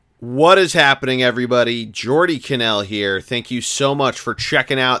What is happening, everybody? Jordy Cannell here. Thank you so much for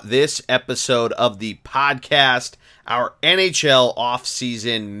checking out this episode of the podcast, our NHL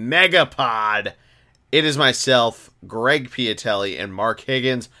Offseason MEGAPOD. It is myself, Greg Piatelli, and Mark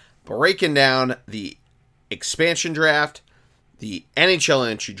Higgins breaking down the expansion draft, the NHL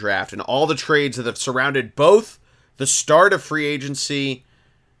entry draft, and all the trades that have surrounded both the start of free agency.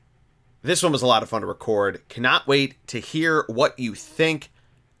 This one was a lot of fun to record. Cannot wait to hear what you think.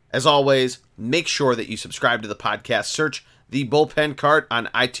 As always, make sure that you subscribe to the podcast. Search The Bullpen Cart on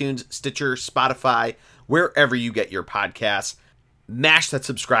iTunes, Stitcher, Spotify, wherever you get your podcasts. Mash that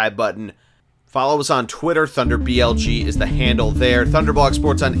subscribe button. Follow us on Twitter. ThunderBLG is the handle there. Thunderblog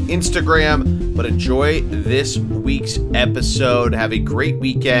Sports on Instagram. But enjoy this week's episode. Have a great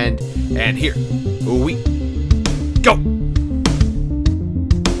weekend. And here we go.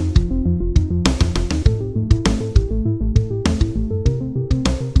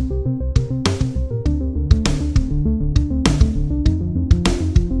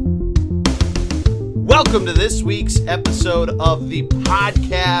 Welcome to this week's episode of the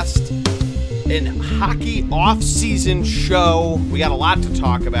podcast, an hockey off-season show. We got a lot to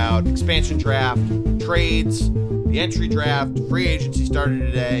talk about. Expansion draft, trades, the entry draft, free agency started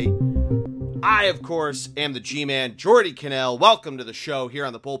today. I, of course, am the G-Man, Jordy Cannell. Welcome to the show here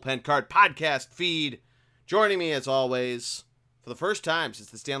on the Bullpen Cart podcast feed. Joining me, as always, for the first time since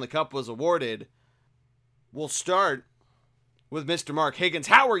the Stanley Cup was awarded, we'll start with Mr. Mark Higgins.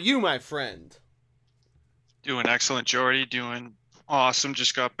 How are you, my friend? Doing excellent, Jordy. Doing awesome.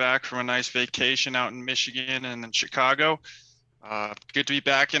 Just got back from a nice vacation out in Michigan and in Chicago. Good to be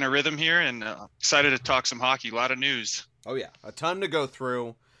back in a rhythm here and excited to talk some hockey. A lot of news. Oh, yeah. A ton to go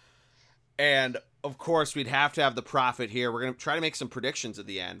through. And, of course, we'd have to have the prophet here. We're going to try to make some predictions at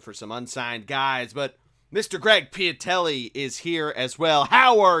the end for some unsigned guys. But Mr. Greg Piatelli is here as well.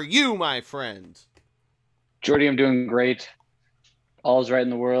 How are you, my friend? Jordy, I'm doing great. All is right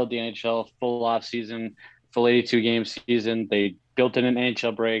in the world. The NHL full off season. Full 82-game season. They built in an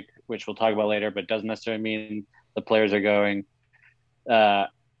NHL break, which we'll talk about later, but doesn't necessarily mean the players are going.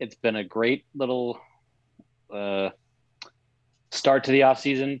 It's been a great little start to the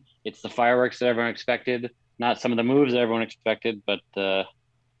offseason. It's the fireworks that everyone expected, not some of the moves that everyone expected, but I'm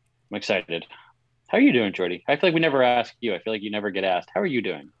excited. How are you doing, Jordy? I feel like we never ask you. I feel like you never get asked. How are you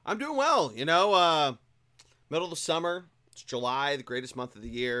doing? I'm doing well. Middle of the summer. It's July, the greatest month of the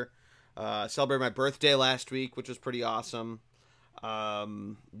year. Celebrated my birthday last week, which was pretty awesome.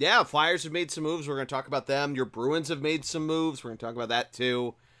 Flyers have made some moves. We're going to talk about them. Your Bruins have made some moves. We're going to talk about that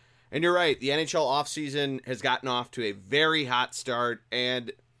too. And you're right. The NHL offseason has gotten off to a very hot start,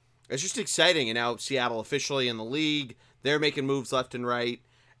 and it's just exciting. And now Seattle officially in the league. They're making moves left and right.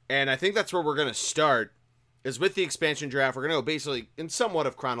 And I think that's where we're going to start, is with the expansion draft. We're going to go basically in somewhat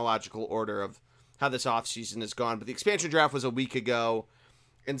of chronological order of how this offseason has gone. But the expansion draft was a week ago.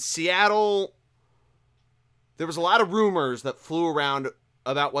 In Seattle, there was a lot of rumors that flew around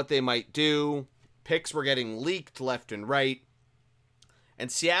about what they might do. Picks were getting leaked left and right.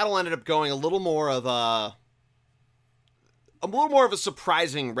 And Seattle ended up going a little more of a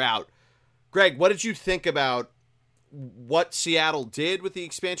surprising route. Greg, what did you think about what Seattle did with the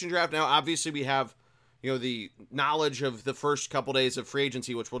expansion draft? Now, obviously, we have, the knowledge of the first couple days of free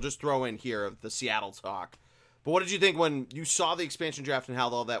agency, which we'll just throw in here of the Seattle talk. But what did you think when you saw the expansion draft and how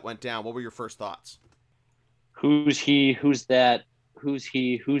all that went down? What were your first thoughts? Who's he? Who's that? Who's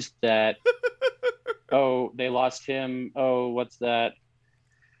he? Who's that? Oh, they lost him. Oh, what's that?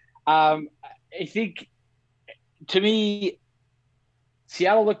 I think, to me,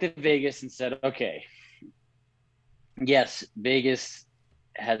 Seattle looked at Vegas and said, okay, yes, Vegas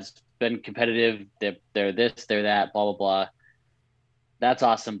has been competitive. They're this, they're that, blah, blah, blah. That's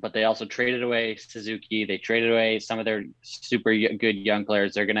awesome, but they also traded away Suzuki. They traded away some of their super good young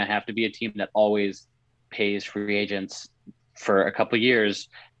players. They're going to have to be a team that always pays free agents for a couple of years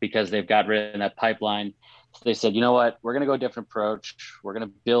because they've got rid of that pipeline. So they said, you know what? We're going to go a different approach. We're going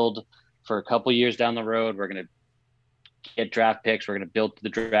to build for a couple of years down the road. We're going to get draft picks. We're going to build the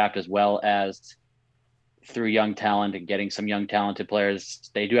draft as well as through young talent and getting some young talented players.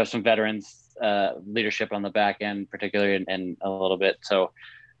 They do have some veterans. Leadership on the back end, particularly, and a little bit. So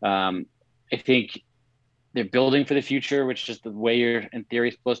I think they're building for the future, which is the way you're, in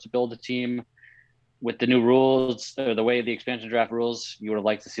theory, supposed to build a team. With the new rules, or the way the expansion draft rules, you would have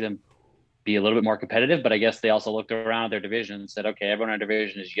liked to see them be a little bit more competitive. But I guess they also looked around their division and said, okay, everyone in our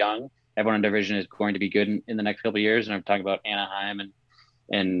division is young. Everyone in our division is going to be good in the next couple of years. And I'm talking about Anaheim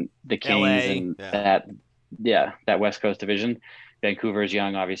and the Kings LA, and that West Coast division. Vancouver is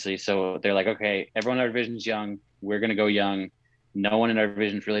young, obviously. So they're like, okay, everyone in our division is young. We're going to go young. no one in our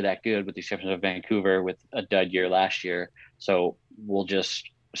division is really that good, with the exception of Vancouver with a dud year last year. So we'll just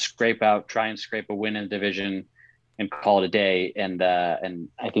try and scrape a win in the division and call it a day. And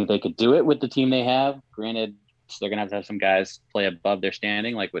I think they could do it with the team they have. Granted, so they're gonna have to have some guys play above their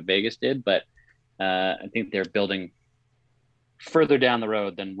standing, like what Vegas did, but I think they're building further down the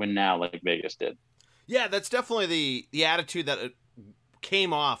road than win now, like Vegas did. Yeah, that's definitely the attitude that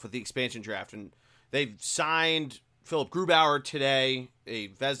came off with the expansion draft, and they've signed Philip Grubauer today, a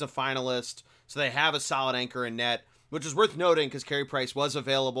Vezina finalist, so they have a solid anchor in net, which is worth noting because Carey Price was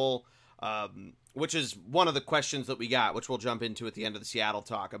available, which is one of the questions that we got, which we'll jump into at the end of the Seattle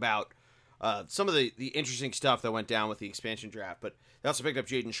talk about some of the interesting stuff that went down with the expansion draft. But they also picked up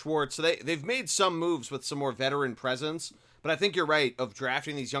Jaden Schwartz, so they've made some moves with some more veteran presence. But I think you're right of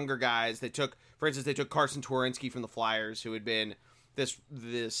drafting these younger guys. They took Carson Twarynski from the Flyers, who had been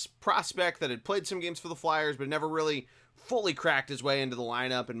this prospect that had played some games for the Flyers, but never really fully cracked his way into the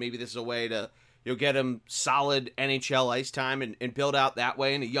lineup. And maybe this is a way to get him solid NHL ice time and build out that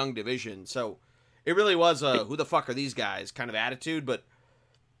way in a young division. So it really was a who the fuck are these guys kind of attitude. But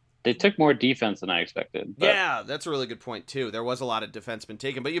they took more defense than I expected. But yeah, that's a really good point too. There was a lot of defensemen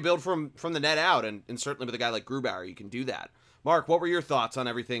taken, but you build from the net out, and certainly with a guy like Grubauer, you can do that. Mark, what were your thoughts on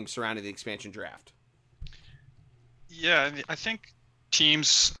everything surrounding the expansion draft? Yeah, I think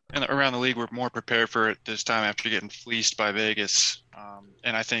teams around the league were more prepared for it this time after getting fleeced by Vegas.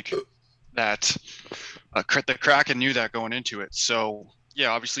 And I think that the Kraken knew that going into it. So, yeah,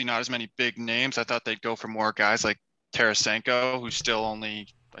 obviously not as many big names. I thought they'd go for more guys like Tarasenko, who's still only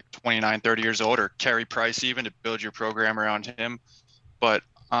like 29, 30 years old, or Carey Price even, to build your program around him. But,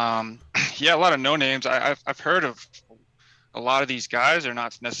 yeah, a lot of no names. I've heard of a lot of these guys are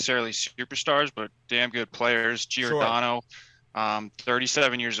not necessarily superstars, but damn good players. Giordano,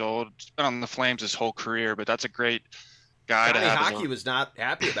 37 years old, been on the Flames his whole career, but that's a great guy to have. Hockey was not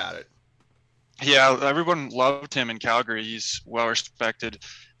happy about it. Yeah, everyone loved him in Calgary. He's well respected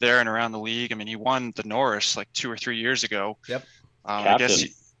there and around the league. I mean, he won the Norris like 2 or 3 years ago. Yep. I guess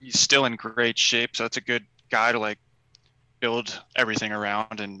he's still in great shape, so that's a good guy to like build everything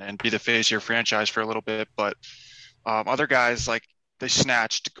around and be the face of your franchise for a little bit. But other guys, like they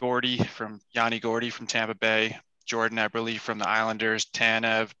snatched Yanni Gordy from Tampa Bay, Jordan Eberle from the Islanders,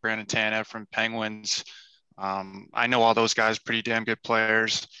 Brandon Tanev from Penguins. I know all those guys, pretty damn good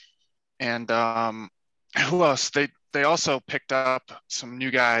players. And who else? They also picked up some new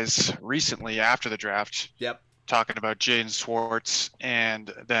guys recently after the draft. Yep. Talking about Jaden Schwartz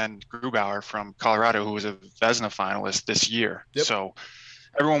and then Grubauer from Colorado, who was a Vezina finalist this year. Yep. So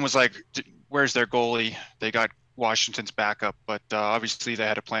everyone was like, where's their goalie? They got Washington's backup, but obviously they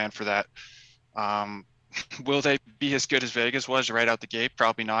had a plan for that. Will they be as good as Vegas was right out the gate?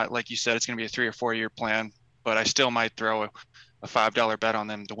 Probably not. Like you said, it's going to be a 3 or 4 year plan, but I still might throw a $5 bet on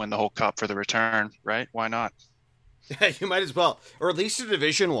them to win the whole cup for the return, right? Why not? Yeah, you might as well, or at least a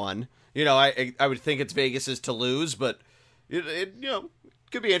Division One. I would think it's Vegas's to lose, but it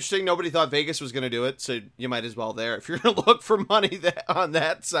could be interesting. Nobody thought Vegas was going to do it, so you might as well there if you're going to look for money on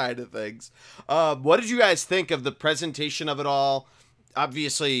that side of things. What did you guys think of the presentation of it all?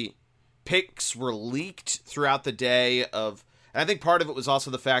 Obviously, picks were leaked throughout the day and I think part of it was also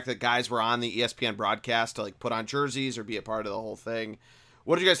the fact that guys were on the ESPN broadcast to like put on jerseys or be a part of the whole thing.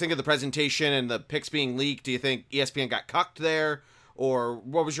 What did you guys think of the presentation and the picks being leaked? Do you think ESPN got cucked there, or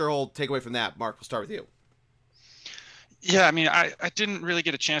what was your whole takeaway from that? Mark, we'll start with you. Yeah, I mean, I didn't really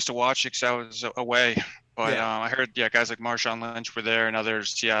get a chance to watch it because I was away, but I heard guys like Marshawn Lynch were there and other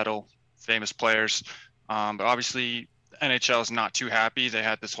Seattle famous players. But obviously, NHL is not too happy. They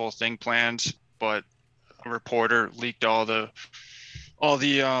had this whole thing planned, but a reporter leaked all the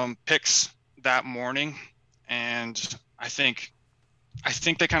picks that morning, and I think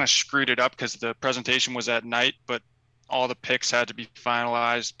they kind of screwed it up because the presentation was at night, but all the picks had to be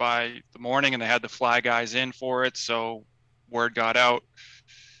finalized by the morning, and they had to fly guys in for it. So word got out.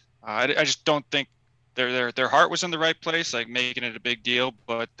 I just don't think their heart was in the right place, like making it a big deal,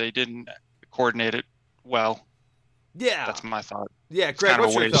 but they didn't coordinate it well. Yeah, that's my thought. Yeah, Greg,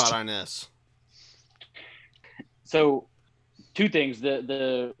 what's your thought on this? So, two things: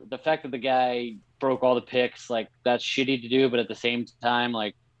 the fact that the guy broke all the picks, like that's shitty to do, but at the same time,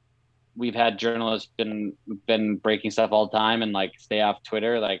 like we've had journalists been breaking stuff all the time and like stay off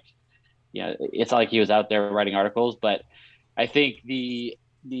Twitter. Like, it's not like he was out there writing articles, but I think the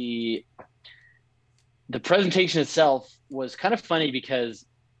presentation itself was kind of funny because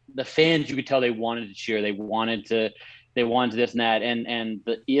the fans, you could tell they wanted to cheer. They wanted this and that. And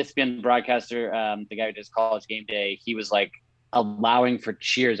the ESPN broadcaster, the guy who does College Game Day, he was like allowing for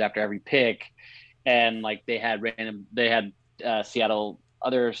cheers after every pick. And like they had Seattle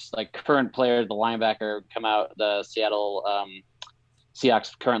others like current players, the linebacker come out, the Seattle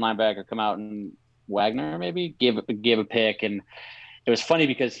Seahawks current linebacker come out, and Wagner maybe gave a pick, and it was funny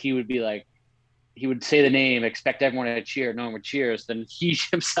because he would say the name, expect everyone to cheer, no one would cheer, so then he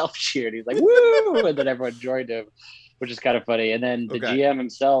himself cheered. He's like, woo! And then everyone joined him, which is kind of funny. And then the GM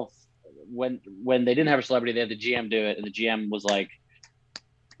himself, when they didn't have a celebrity, they had the GM do it, and the GM was like,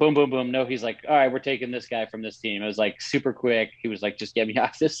 boom, boom, boom. No, he's like, all right, we're taking this guy from this team. It was like super quick. He was like, just get me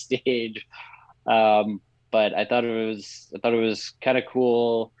off this stage. But I thought it was kind of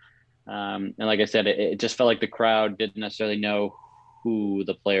cool. And like I said, it just felt like the crowd didn't necessarily know who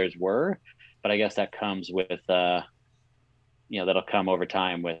the players were, but I guess that comes with, that'll come over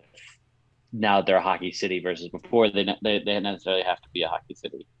time with now they're a hockey city versus before they necessarily have to be a hockey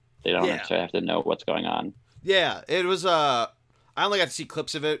city. They don't necessarily have to know what's going on. Yeah, it was, I only got to see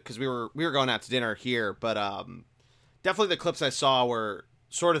clips of it because we were going out to dinner here, but definitely the clips I saw were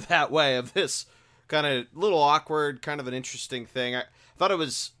sort of that way, of this kind of little awkward, kind of an interesting thing. I thought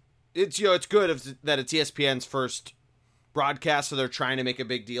it's good that it's ESPN's first broadcast, so they're trying to make a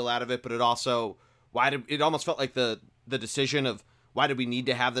big deal out of it, but it also, it almost felt like the decision of, why did we need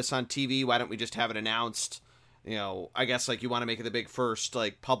to have this on TV? Why don't we just have it announced? I guess like you want to make it the big first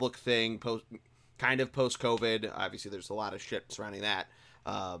like public thing post COVID. Obviously there's a lot of shit surrounding that.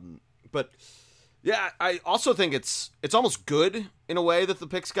 But yeah, I also think it's almost good in a way that the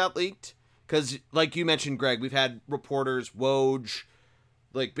picks got leaked. Cause like you mentioned, Greg, we've had reporters, Woj,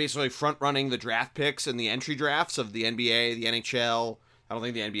 like basically front running the draft picks and the entry drafts of the NBA, the NHL. I don't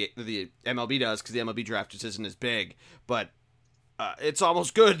think the MLB does, because the MLB draft just isn't as big, but it's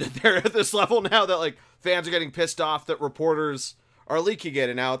almost good that they're at this level now that like fans are getting pissed off that reporters are leaking it,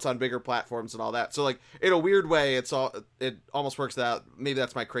 and now it's on bigger platforms and all that. So like in a weird way, it almost works out. Maybe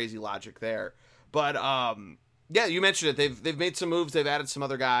that's my crazy logic there, but yeah, you mentioned it. They've made some moves. They've added some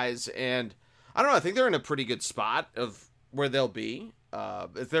other guys, and I don't know. I think they're in a pretty good spot of where they'll be.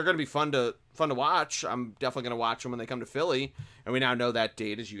 If they're going to be fun to watch, I'm definitely going to watch them when they come to Philly. And we now know that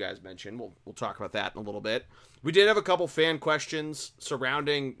date, as you guys mentioned. We'll talk about that in a little bit. We did have a couple fan questions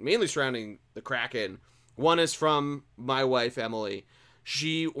mainly surrounding the Kraken. One is from my wife, Emily.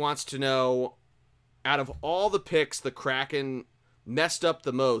 She wants to know, out of all the picks the Kraken messed up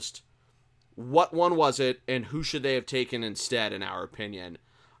the most, what one was it, and who should they have taken instead, in our opinion?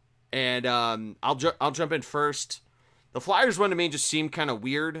 And I'll jump in first. The Flyers one to me just seemed kind of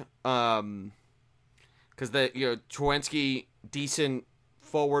weird, because Twarynski, decent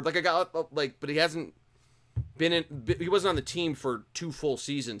forward, like a guy but he hasn't he wasn't on the team for 2 full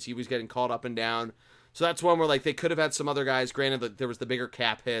seasons. He was getting called up and down, so that's one where like they could have had some other guys. Granted that there was the bigger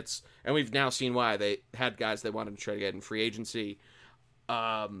cap hits, and we've now seen why they had guys they wanted to try to get in free agency.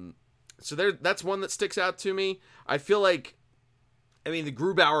 So that's one that sticks out to me. I feel like, the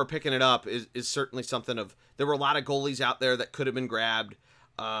Grubauer picking it up is certainly something of, there were a lot of goalies out there that could have been grabbed.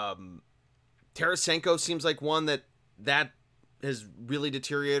 Tarasenko seems like one that has really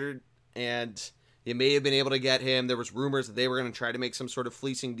deteriorated, and you may have been able to get him. There was rumors that they were going to try to make some sort of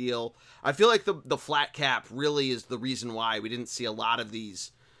fleecing deal. I feel like the flat cap really is the reason why we didn't see a lot of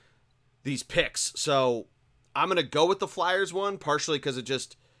these picks. So I'm going to go with the Flyers one, partially because it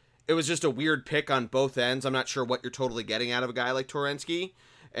was just a weird pick on both ends. I'm not sure what you're totally getting out of a guy like Twarynski,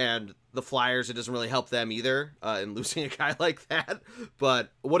 and the Flyers, it doesn't really help them either in losing a guy like that.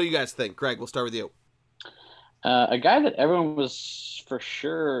 But what do you guys think? Greg, we'll start with you. A guy that everyone was for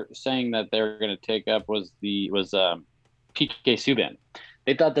sure saying that they were going to take up was PK Subban.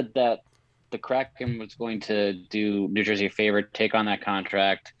 They thought that the Kraken was going to do New Jersey a favor, take on that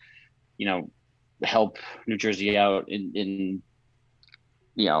contract, help New Jersey out in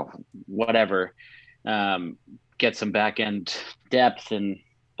whatever, get some back end depth and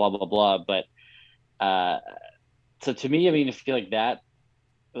blah blah blah. But so to me, I feel like that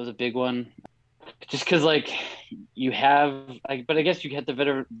was a big one, just because like you have, but I guess you get the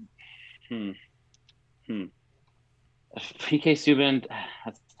better. PK Subban,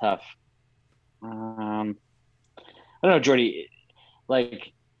 that's tough. I don't know, Jordy.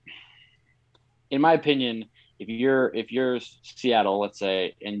 Like, in my opinion, if you're Seattle, let's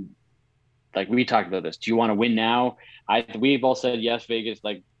say, and like we talked about this, do you want to win now? We've all said yes, Vegas,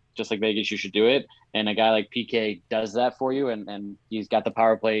 like just like Vegas, you should do it. And a guy like PK does that for you, and he's got the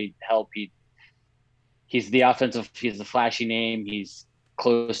power play help. He's the offensive, he's the flashy name. He's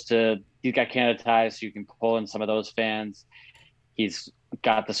got Canada ties, so you can pull in some of those fans. He's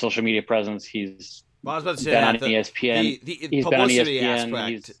got the social media presence. Well, I was about to say been on ESPN. The publicity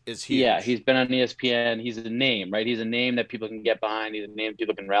aspect is huge. Yeah, he's been on ESPN. He's a name, right? He's a name that people can get behind. He's a name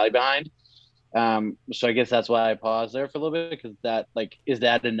people can rally behind. So I guess that's why I paused there for a little bit, because that, like, is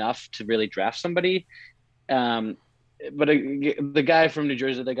that enough to really draft somebody? Um, but the guy from New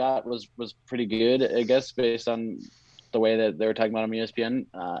Jersey they got was pretty good, I guess, based on the way that they were talking about him on ESPN.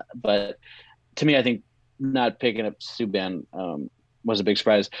 But to me, I think not picking up Subban was a big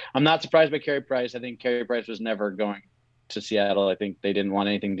surprise. I'm not surprised by Carey Price. I think Carey Price was never going to Seattle. I think they didn't want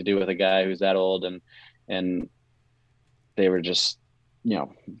anything to do with a guy who's that old, and they were just,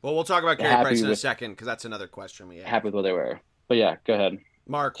 Well, we'll talk about Carey Price in a second, because that's another question we have. Happy with what they were. But yeah, go ahead.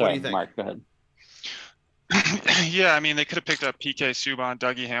 Mark, what do you think? Mark, go ahead. Yeah, I mean, they could have picked up PK Subban,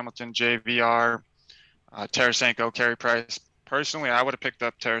 Dougie Hamilton, JVR, Tarasenko, Carey Price. Personally, I would have picked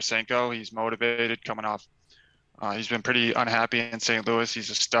up Tarasenko. He's motivated coming off. He's been pretty unhappy in St. Louis. He's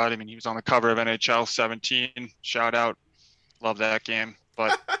a stud. I mean, he was on the cover of NHL 17. Shout out. Love that game.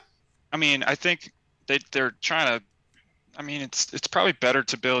 But, I mean, I think they're trying to – I mean, it's probably better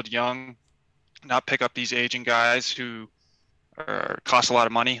to build young, not pick up these aging guys who cost a lot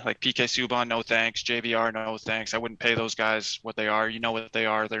of money, like PK Subban, no thanks. JVR, no thanks. I wouldn't pay those guys what they are. You know what they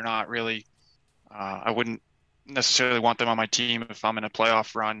are. They're not really I wouldn't necessarily want them on my team if I'm in a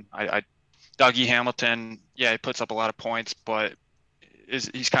playoff run. Dougie Hamilton, yeah, he puts up a lot of points, but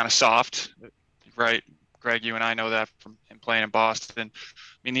he's kind of soft, right? Greg, you and I know that from him playing in Boston.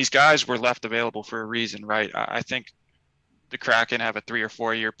 I mean, these guys were left available for a reason, right? I think the Kraken have a 3 or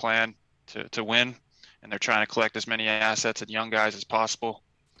 4 year plan to win, and they're trying to collect as many assets and young guys as possible,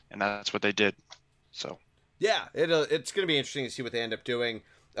 and that's what they did. So, yeah, it's going to be interesting to see what they end up doing.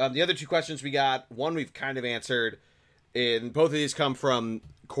 The other two questions we got, one we've kind of answered, and both of these come from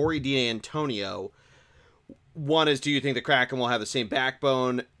Corey D'Antonio. One is, do you think the Kraken will have the same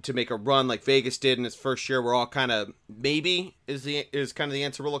backbone to make a run like Vegas did in its first year? We're all kind of maybe is kind of the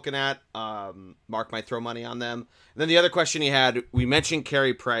answer we're looking at. Mark might throw money on them. And then the other question he had, we mentioned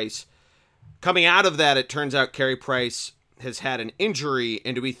Carey Price. Coming out of that, it turns out Carey Price has had an injury,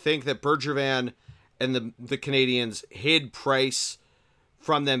 and do we think that Bergevin and the Canadians hid Price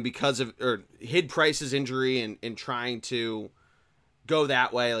from them hid Price's injury and trying to go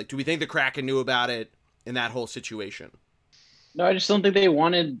that way? Like, do we think the Kraken knew about it in that whole situation? No, I just don't think they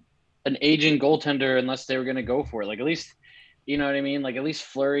wanted an aging goaltender unless they were going to go for it. Like, at least, you know what I mean? Like, at least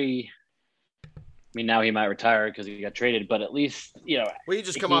Fleury, I mean, now he might retire because he got traded, but at least, well, he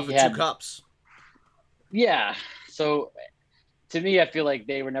just come off of 2 cups. Yeah. So to me, I feel like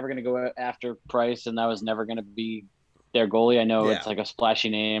they were never going to go after Price, and that was never going to be their goalie. I know it's like a splashy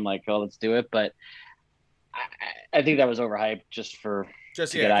name, like, oh, let's do it, but I think that was overhyped just to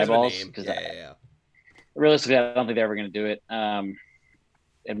get eyeballs. Realistically, I don't think they're ever going to do it.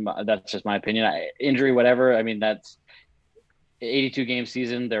 And that's just my opinion. Injury, whatever. I mean, that's 82 game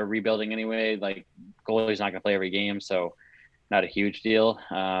season. They're rebuilding anyway. Like, goalie's not going to play every game, so not a huge deal.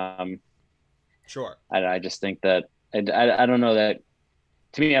 Sure. I just think that I don't know that.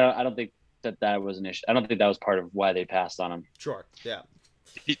 To me, I don't think that was an issue. I don't think that was part of why they passed on him. Sure. Yeah.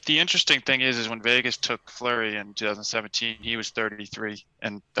 The interesting thing is when Vegas took Fleury in 2017, he was 33,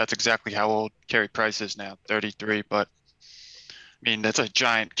 and that's exactly how old Carey Price is now, 33. But I mean, that's a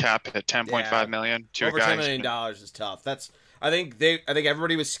giant cap at $10.5 million to over a guy. $10 million is tough. I think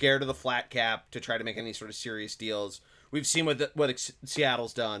everybody was scared of the flat cap to try to make any sort of serious deals. We've seen what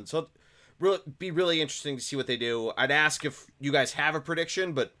Seattle's done, so it'll be really interesting to see what they do. I'd ask if you guys have a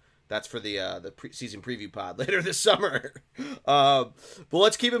prediction, but that's for the season preview pod later this summer. But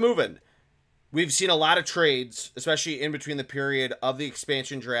let's keep it moving. We've seen a lot of trades, especially in between the period of the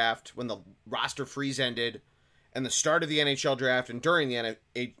expansion draft when the roster freeze ended and the start of the NHL draft and during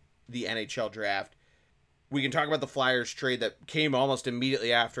the NHL draft. We can talk about the Flyers trade that came almost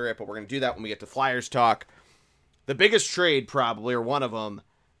immediately after it, but we're going to do that when we get to Flyers talk. The biggest trade, probably, or one of them,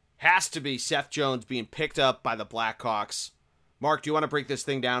 has to be Seth Jones being picked up by the Blackhawks. Mark, do you want to break this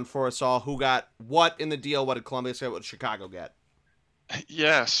thing down for us all? Who got what in the deal? What did Columbus get? What did Chicago get?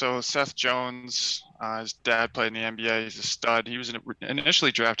 Yeah, so Seth Jones, his dad played in the NBA. He's a stud. He was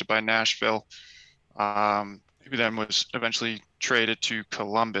initially drafted by Nashville, who then was eventually traded to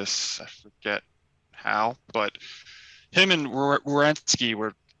Columbus. I forget how, but him and Werenski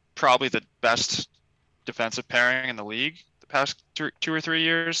were probably the best defensive pairing in the league the past 2 or 3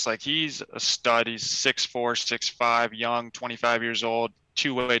 years. Like, he's a stud. He's 6'4", 6'5", young, 25 years old,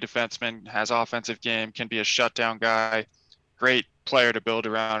 two-way defenseman, has offensive game, can be a shutdown guy, great player to build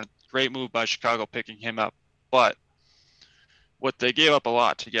around. Great move by Chicago picking him up. But what they gave up a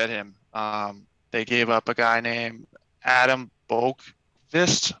lot to get him, they gave up a guy named Adam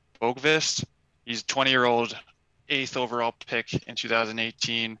Boqvist. He's a 20-year-old, 8th overall pick in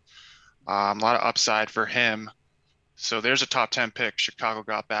 2018. A lot of upside for him. So there's a top 10 pick Chicago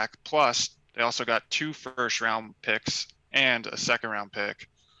got back. Plus, They also got 2 first-round picks and a second-round pick.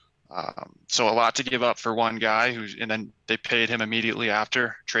 So a lot to give up for one guy and then they paid him immediately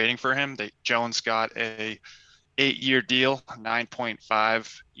after trading for him. Jones got a 8-year deal,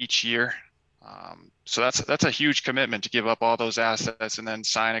 9.5 each year. So that's a huge commitment to give up all those assets and then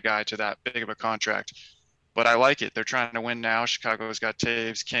sign a guy to that big of a contract. But I like it. They're trying to win now. Chicago's got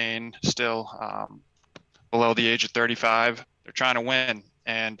Taves, Kane still below the age of 35. They're trying to win.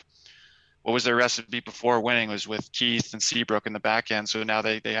 And what was their recipe before winning was with Keith and Seabrook in the back end. So now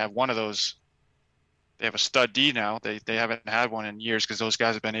they have one of those. They have a stud D now. They haven't had one in years because those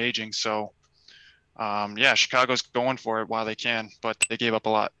guys have been aging. So, Chicago's going for it while they can, but they gave up a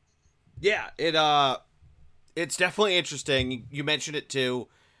lot. Yeah, it's definitely interesting. You mentioned it too.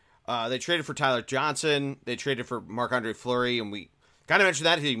 They traded for Tyler Johnson. They traded for Marc-Andre Fleury, and we kind of mentioned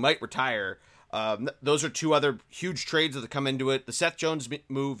that he might retire. Those are 2 other huge trades that come into it. The Seth Jones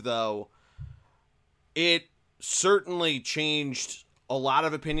move, though, it certainly changed a lot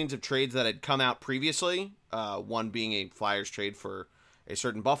of opinions of trades that had come out previously. One being a Flyers trade for a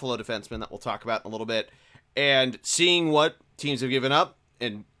certain Buffalo defenseman that we'll talk about in a little bit. And seeing what teams have given up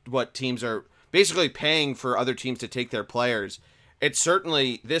and what teams are basically paying for other teams to take their players. It's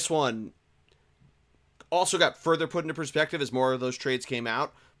certainly, this one also got further put into perspective as more of those trades came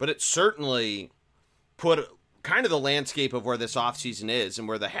out, but it certainly put kind of the landscape of where this offseason is and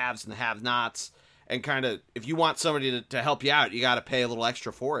where the haves and the have-nots, and kind of, if you want somebody to help you out, you got to pay a little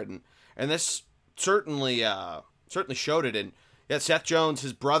extra for it. And this certainly showed it. And yeah, Seth Jones,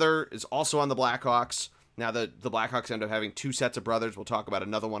 his brother, is also on the Blackhawks. Now the Blackhawks end up having 2 sets of brothers. We'll talk about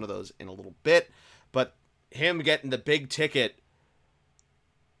another one of those in a little bit. But him getting the big ticket,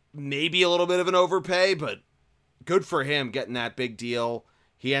 maybe a little bit of an overpay, but good for him getting that big deal.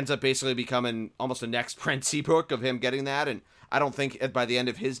 He ends up basically becoming almost a next Brent Seabrook of him getting that. And I don't think by the end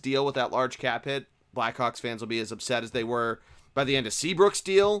of his deal with that large cap hit, Blackhawks fans will be as upset as they were by the end of Seabrook's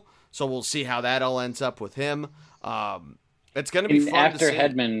deal. So we'll see how that all ends up with him. It's going to be fun to see.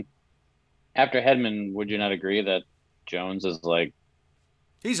 After Hedman, would you not agree that Jones is like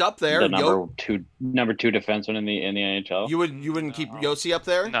he's up there, the number two defenseman in the NHL? You wouldn't keep Yossi up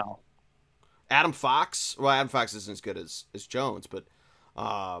there? No. Adam Fox? Well, Adam Fox isn't as good as Jones, but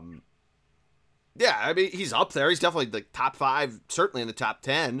yeah, I mean, he's up there. He's definitely like top 5, certainly in the top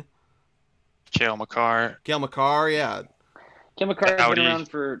 10. Cale Makar, yeah. Cale Makar has been around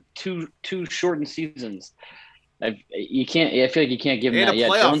for two shortened seasons. I feel like you can't give him that yet.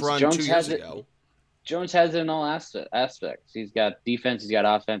 Jones 2 years ago. Jones has it in all aspects. He's got defense. He's got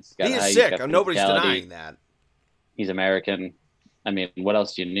offense. He is sick. Nobody's denying that. He's American. I mean, what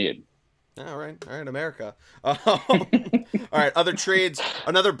else do you need? All right, America. All right, other trades.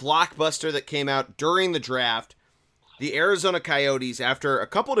 Another blockbuster that came out during the draft. The Arizona Coyotes, after a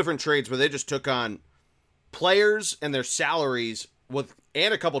couple different trades where they just took on players and their salaries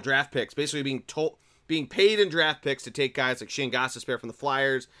and a couple draft picks, basically being paid in draft picks to take guys like Shane Gostisbehere from the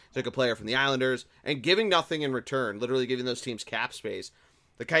Flyers, took a player from the Islanders, and giving nothing in return, literally giving those teams cap space.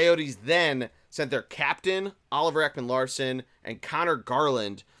 The Coyotes then sent their captain, Oliver Ekman-Larsson, and Connor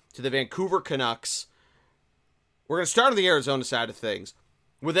Garland to the Vancouver Canucks. We're going to start on the Arizona side of things,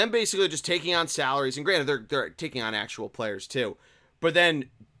 with them basically just taking on salaries, and granted, they're taking on actual players too, but then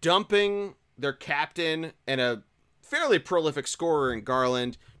dumping their captain and a fairly prolific scorer in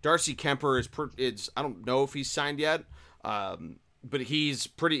Garland. Darcy Kemper is I don't know if he's signed yet, but he's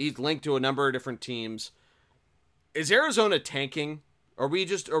linked to a number of different teams. Is Arizona tanking? Are we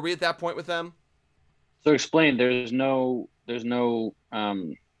at that point with them? So explain. There's no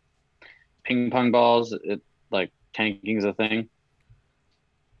ping pong balls. Like tanking's a thing.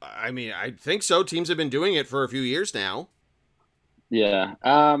 I mean, I think so. Teams have been doing it for a few years now. Yeah.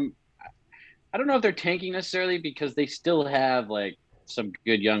 I don't know if they're tanking necessarily because they still have like some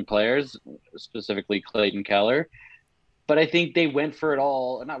good young players, specifically Clayton Keller. But I think they went for it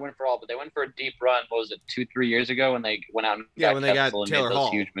all. Not went for all, but they went for a deep run. What was it, 2-3 years ago when they went out and when they got Taylor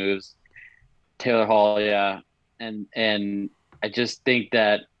Hall, huge moves. Taylor Hall, yeah, and I just think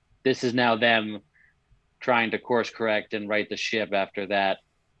that this is now them trying to course correct and right the ship after that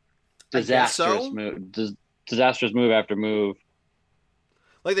disastrous move after move.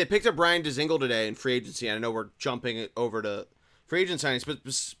 Like, they picked up Brian Dzingel today in free agency. I know we're jumping it over to free agent signings, but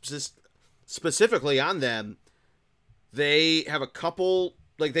specifically on them, they have a couple,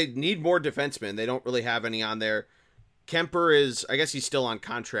 like, they need more defensemen. They don't really have any on there. Kemper is, I guess he's still on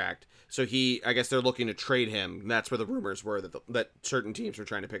contract, so I guess they're looking to trade him. That's where the rumors were that certain teams were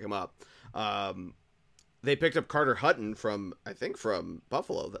trying to pick him up. They picked up Carter Hutton from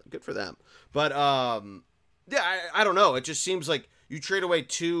Buffalo. Good for them. But, yeah, I don't know. It just seems like you trade away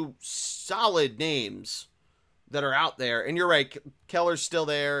two solid names that are out there. And you're right, Keller's still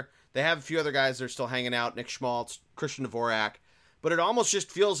there. They have a few other guys that are still hanging out, Nick Schmaltz, Christian Dvorak. But it almost just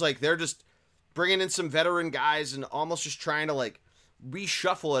feels like they're just bringing in some veteran guys and almost just trying to, like,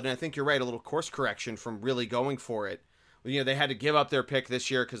 reshuffle it. And I think you're right, a little course correction from really going for it. You know, they had to give up their pick this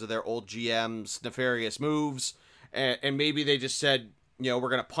year because of their old GM's nefarious moves. And maybe they just said, you know, we're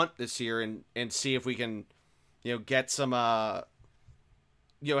going to punt this year and see if we can, you know, get some,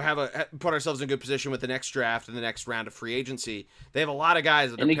 you know, put ourselves in a good position with the next draft and the next round of free agency. They have a lot of guys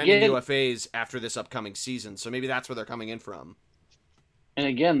that are pending UFAs after this upcoming season. So maybe that's where they're coming in from. And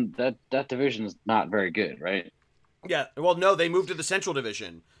again, that division is not very good, right? Yeah. Well, no, they moved to the Central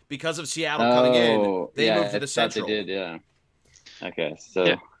Division because of Seattle coming in. They moved to the Central. They did, yeah. Okay,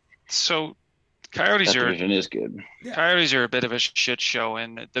 so Coyotes division is good. Yeah. Coyotes are a bit of a shit show,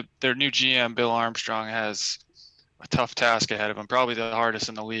 and their new GM Bill Armstrong has a tough task ahead of him, probably the hardest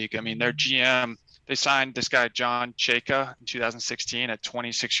in the league. I mean, their GM, they signed this guy John Chayka in 2016 at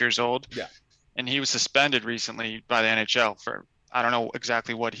 26 years old. Yeah. And he was suspended recently by the NHL for, I don't know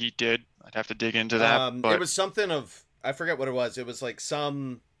exactly what he did. I'd have to dig into that. But it was something of, I forget what it was. It was like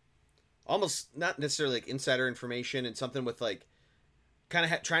some, almost not necessarily like insider information, and something with like, kind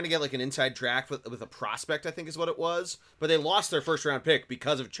of trying to get like an inside track with a prospect, I think is what it was. But they lost their first round pick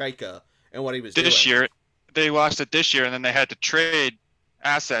because of Chayka and what he was doing. This year, they lost it this year, and then they had to trade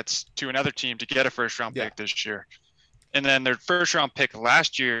assets to another team to get a first round pick this year. And then their first round pick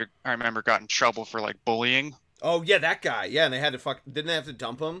last year, I remember, got in trouble for like bullying. Oh yeah, that guy. Yeah, and they had to didn't they have to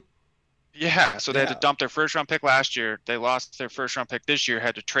dump him? Yeah, so they had to dump their first round pick last year. They lost their first round pick this year,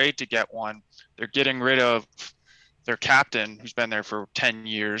 had to trade to get one. They're getting rid of their captain, who's been there for 10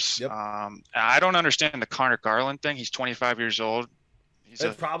 years. Yep. I don't understand the Connor Garland thing. He's 25 years old.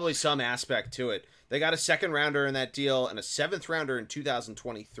 There's probably some aspect to it. They got a second rounder in that deal and a seventh rounder in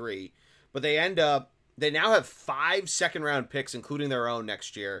 2023, but they now have 5 second round picks, including their own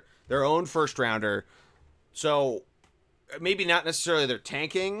next year, their own first rounder. So maybe not necessarily they're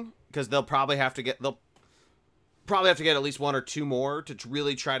tanking, because they'll probably have to get at least 1 or 2 more to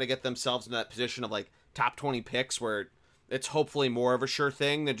really try to get themselves in that position of like top 20 picks, where it's hopefully more of a sure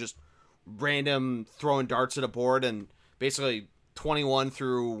thing than just random throwing darts at a board and basically 21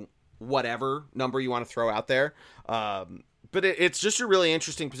 through whatever number you want to throw out there. But it's just a really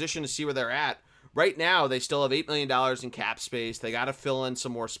interesting position to see where they're at. Right now, they still have $8 million in cap space. They got to fill in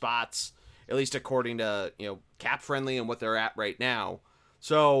some more spots, at least according to, you know, cap friendly and what they're at right now.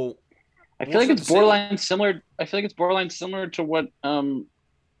 So I feel like it's borderline similar. I feel like it's borderline similar to what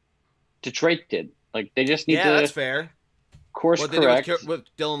Detroit did. Like they just need to. That's fair. Course correct with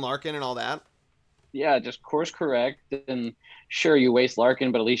Dylan Larkin and all that. Yeah, just course correct. And sure, you waste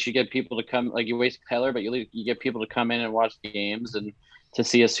Larkin, but at least you get people to come. Like you waste Keller, but you get people to come in and watch the games and to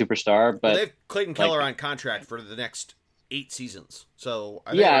see a superstar. But they have Clayton Keller on contract for the next 8 seasons. So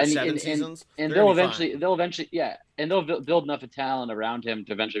I think 7 seasons. And they'll eventually, and they'll build enough of talent around him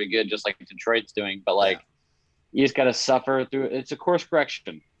to eventually be good, just like Detroit's doing. But like, you just got to suffer through. It's a course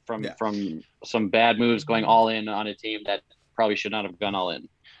correction from some bad moves going all in on a team that probably should not have gone all in.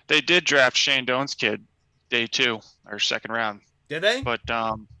 They did draft Shane Doan's kid day 2 or second round. Did they? But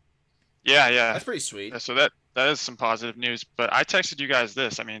yeah, that's pretty sweet. So that is some positive news. But I texted you guys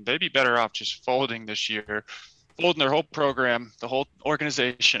this. I mean, they'd be better off just folding this year, folding their whole program, the whole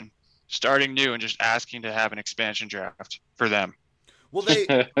organization, starting new, and just asking to have an expansion draft for them. Well,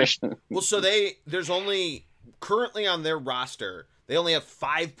 there's only currently on their roster, they only have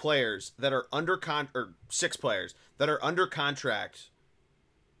 5 players that are under or 6 players that are under contract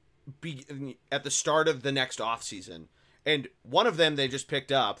at the start of the next offseason. And one of them they just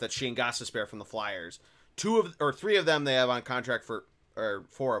picked up, that's Shane Gostisbehere from the Flyers. 3 of them they have on contract or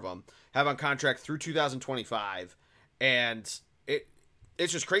 4 of them have on contract through 2025. And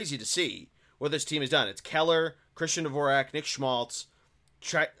it's just crazy to see what this team has done. It's Keller, Christian Dvorak, Nick Schmaltz,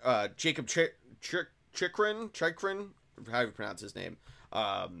 Jacob Chikrin, how do you pronounce his name?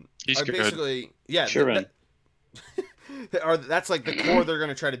 He's good. Basically, yeah. That's like the core they're going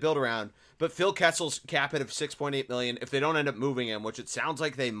to try to build around. But Phil Kessel's cap hit of $6.8 million, if they don't end up moving him, which it sounds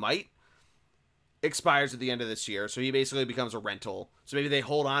like they might, expires at the end of this year. So he basically becomes a rental. So maybe they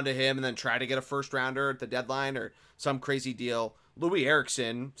hold on to him and then try to get a first rounder at the deadline or some crazy deal. Louis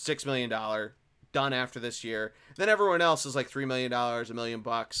Eriksson, $6 million, done after this year. Then everyone else is like $3 million, $1 million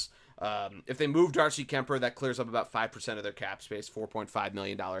bucks. If they move Darcy Kemper, that clears up about 5% of their cap space, $4.5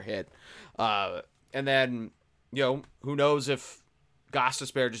 million hit. And then, you know, who knows if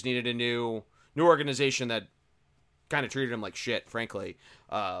Gostisbehere just needed a new organization that kind of treated him like shit, frankly.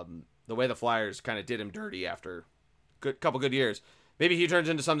 The way the Flyers kind of did him dirty after a couple good years. maybe he turns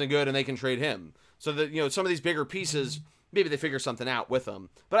into something good and they can trade him. So that, some of these bigger pieces, maybe they figure something out with them.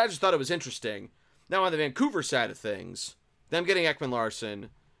 But I just thought it was interesting. Now on the Vancouver side of things, them getting Ekman-Larsson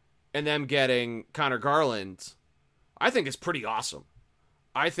and them getting Connor Garland, I think is pretty awesome.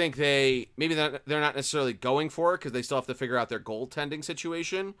 I think they're not necessarily going for it because they still have to figure out their goaltending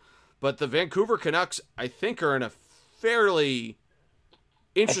situation. But the Vancouver Canucks, I think, are in a fairly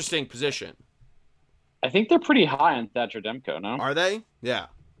interesting position. I think they're pretty high on Thatcher Demko, no? Are they? Yeah.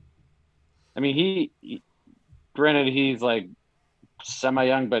 I mean, granted, he's like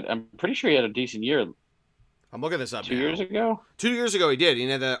semi-young, but I'm pretty sure he had a decent year. I'm looking this up 2 years ago? 2 years ago he did. He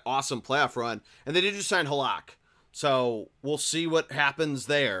had that awesome playoff run. And they did just sign Halak. So we'll see what happens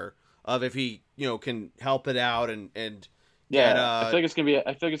there of if he, can help it out and yeah. get, I feel like it's gonna be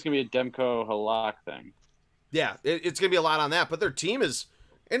a Demko Halak thing. Yeah, it's gonna be a lot on that. But their team is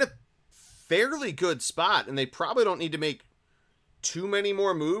in a fairly good spot, and they probably don't need to make too many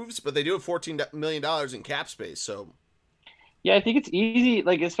more moves. But they do have $14 million in cap space, so. Yeah, I think it's easy,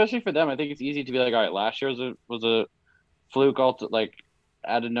 like especially for them. I think it's easy to be like, all right, last year was a fluke, like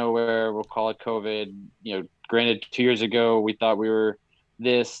out of nowhere. We'll call it COVID. Granted, 2 years ago we thought we were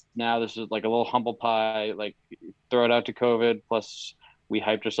this. Now this is like a little humble pie. Like throw it out to COVID. Plus we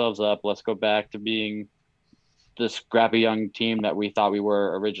hyped ourselves up. Let's go back to being the scrappy young team that we thought we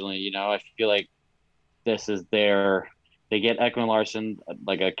were originally. I feel like this is they get Ekman-Larsson,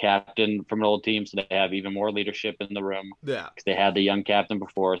 like a captain from an old team, so they have even more leadership in the room. Yeah, because they had the young captain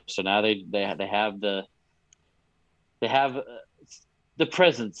before, so now they have the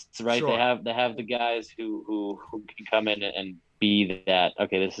presence, right? Sure. They have the guys who can come in and be that.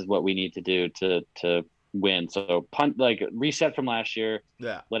 Okay, this is what we need to do to win. So reset from last year.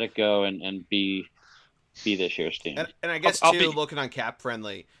 Yeah, let it go and be this year's team. And I guess looking on Cap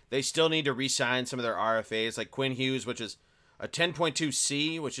Friendly, they still need to re-sign some of their RFAs, like Quinn Hughes, which is a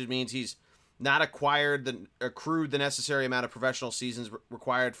 10.2C, which means he's not accrued the necessary amount of professional seasons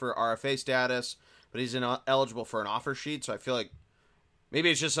required for RFA status, but he's eligible for an offer sheet. So I feel like maybe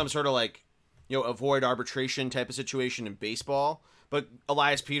it's just some sort of avoid arbitration type of situation in baseball. But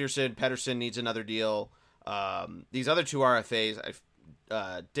Elias Pettersson needs another deal. These other two RFAs,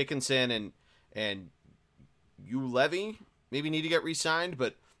 Dickinson and Levy maybe need to get re-signed,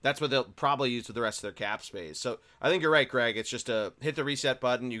 but that's what they'll probably use with the rest of their cap space. So I think you're right, Greg. It's just a hit the reset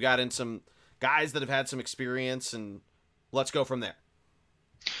button. You got in some guys that have had some experience, and let's go from there.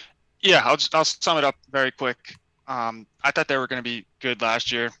 Yeah, I'll sum it up very quick. I thought they were going to be good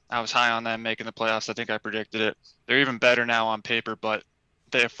last year. I was high on them making the playoffs. I think I predicted it. They're even better now on paper, but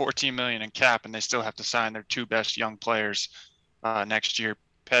they have $14 million in cap, and they still have to sign their two best young players next year,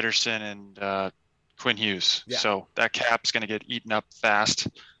 Pettersson and Quinn Hughes. Yeah. So that cap's going to get eaten up fast,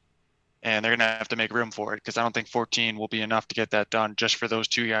 and they're going to have to make room for it because I don't think 14 will be enough to get that done just for those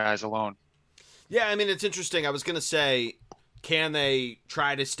two guys alone. Yeah, I mean, it's interesting. I was going to say, can they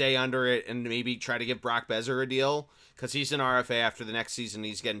try to stay under it and maybe try to give Brock Besser a deal? Because he's an RFA after the next season.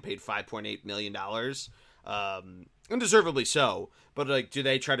 He's getting paid $5.8 million. Undeservedly so. But, do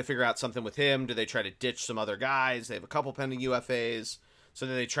they try to figure out something with him? Do they try to ditch some other guys? They have a couple pending UFAs. So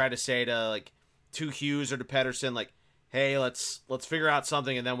do they try to say to, to Hughes or to Pettersson, hey, let's figure out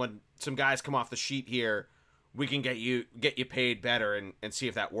something, and then when some guys come off the sheet here, we can get you paid better and see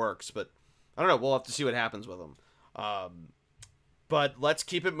if that works. But I don't know. We'll have to see what happens with them. But let's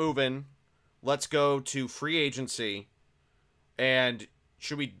keep it moving. Let's go to free agency. And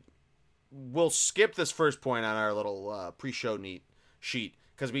we'll skip this first point on our little pre-show sheet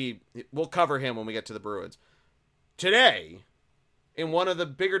because we'll cover him when we get to the Bruins. Today, in one of the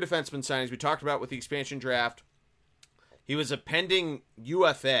bigger defenseman signings we talked about with the expansion draft, he was a pending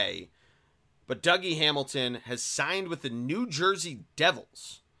UFA, but Dougie Hamilton has signed with the New Jersey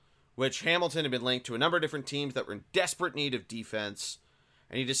Devils, which Hamilton had been linked to a number of different teams that were in desperate need of defense,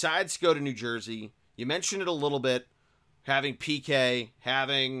 and he decides to go to New Jersey. You mentioned it a little bit, having PK,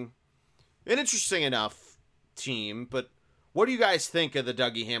 having an interesting enough team, but what do you guys think of the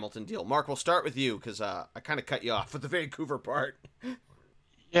Dougie Hamilton deal? Mark, we'll start with you because I kind of cut you off with the Vancouver part.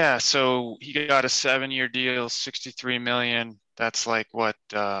 Yeah, so he got a 7-year deal, $63 million. That's like what,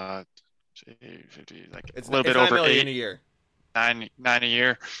 50, it's a little bit over $8 million a year. Nine a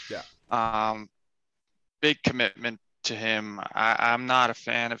year. Yeah. Big commitment to him. I'm not a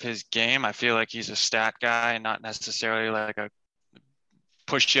fan of his game. I feel like he's a stat guy and not necessarily like a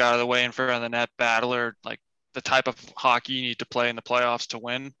push you out of the way in front of the net battler, like the type of hockey you need to play in the playoffs to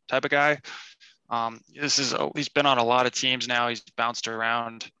win type of guy. He's been on a lot of teams now. He's bounced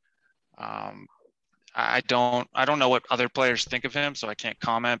around. I don't know what other players think of him, so I can't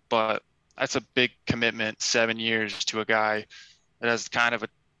comment, but that's a big commitment, 7 years to a guy that has kind of a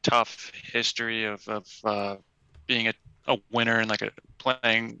tough history of being a winner and like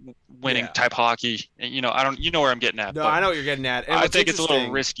winning type hockey. And, you know where I'm getting at. No, I know what you're getting at. And I think it's a little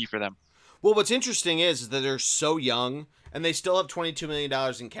risky for them. Well, what's interesting is that they're so young and they still have $22 million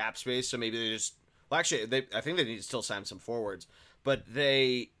in cap space. So maybe they just, well, actually, I think they need to still sign some forwards, but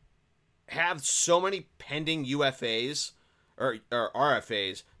they have so many pending UFAs or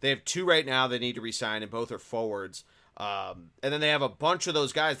RFAs. They have 2 right now they need to re-sign, and both are forwards. And then they have a bunch of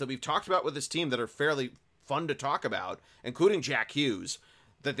those guys that we've talked about with this team that are fairly fun to talk about, including Jack Hughes,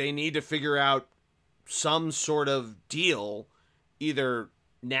 that they need to figure out some sort of deal either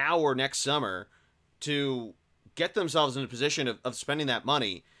now or next summer to get themselves in a position of spending that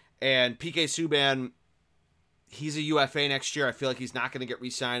money. And PK Subban, he's a UFA next year. I feel like he's not going to get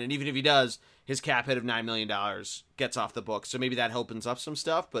re-signed. And even if he does, his cap hit of $9 million gets off the book. So maybe that opens up some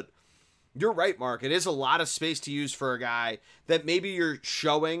stuff. But you're right, Mark. It is a lot of space to use for a guy that maybe you're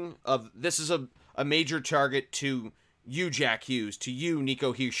showing of this is a major target to you, Jack Hughes, to you,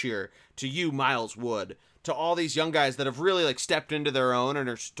 Nico Hischier, to you, Miles Wood, to all these young guys that have really like stepped into their own and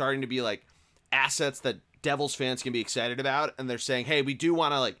are starting to be like assets that Devils fans can be excited about. And they're saying, hey, we do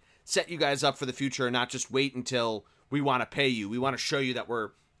want to like set you guys up for the future and not just wait until we want to pay you. We want to show you that we're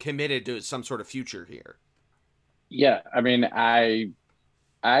committed to some sort of future here. Yeah. I mean, I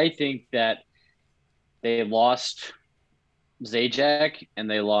think that they lost Zajac and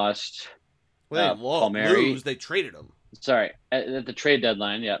they lost Palmieri. They traded him. Sorry, at the trade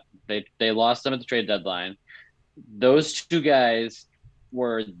deadline. Yeah, they lost them at the trade deadline. Those 2 guys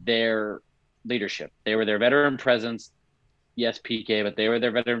were their leadership. They were their veteran presence. Yes, PK, but they were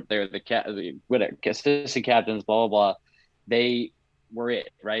their veteran. They were the assistant captains. Blah blah blah. They were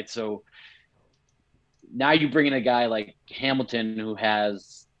it, right? So now you bring in a guy like Hamilton who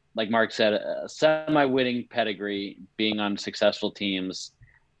has, like Mark said, a semi-winning pedigree, being on successful teams,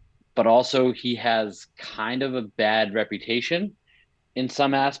 but also he has kind of a bad reputation in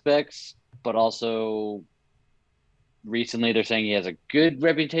some aspects, but also recently they're saying he has a good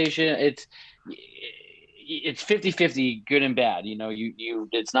reputation. It's 50-50, good and bad. You know,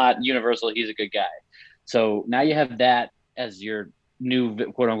 it's not universal. He's a good guy. So now you have that as your new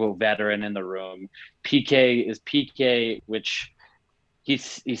quote unquote veteran in the room. PK is PK, which he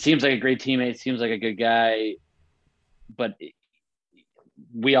seems like a great teammate, seems like a good guy, but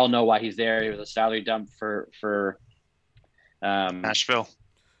we all know why he's there. He was a salary dump for Nashville.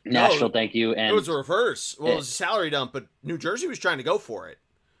 Thank you. And it was a reverse. Well, it was a salary dump, but New Jersey was trying to go for it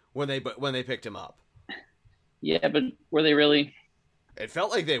when they picked him up. Yeah, but were they really? It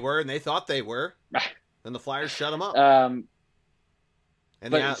felt like they were, and they thought they were. Then the Flyers shut him up.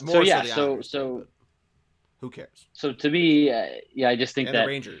 So who cares? So to me, I just think that the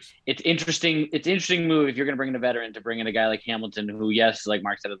Rangers. It's interesting. It's an interesting move if you're going to bring in a veteran to bring in a guy like Hamilton, who, yes, like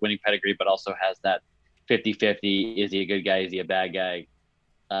Mark said, has winning pedigree, but also has that 50-50. Is he a good guy? Is he a bad guy?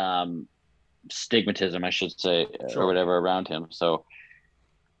 Stigmatism, I should say, or whatever around him. So,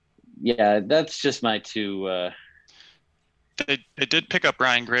 yeah, that's just my 2. They did pick up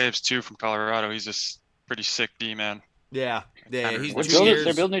Ryan Graves too from Colorado. He's a pretty sick D man. Yeah. They're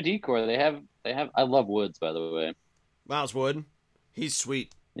building their decor. They have. I love Woods, by the way. Miles Wood, he's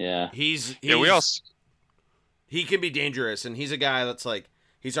sweet. Yeah, he can be dangerous, and he's a guy that's like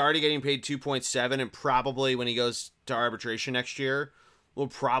he's already getting paid 2.7, and probably when he goes to arbitration next year, we'll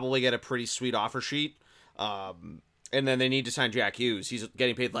probably get a pretty sweet offer sheet. And then they need to sign Jack Hughes. He's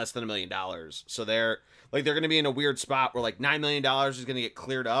getting paid less than $1 million, so they're going to be in a weird spot where like $9 million is going to get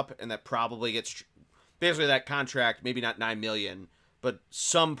cleared up, and that probably gets basically that contract, maybe not $9 million. But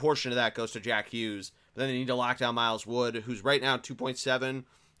some portion of that goes to Jack Hughes. But then they need to lock down Miles Wood, who's right now 2.7.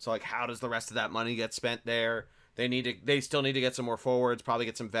 So, like, how does the rest of that money get spent there? They still need to get some more forwards, probably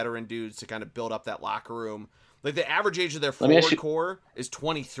get some veteran dudes to kind of build up that locker room. Like, the average age of their forward core is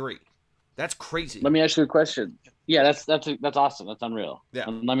 23. That's crazy. Let me ask you a question. Yeah, that's awesome. That's unreal. Yeah.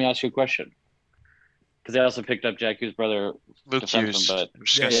 And let me ask you a question. Because they also picked up Jack Hughes' brother, Luke Hughes. I'm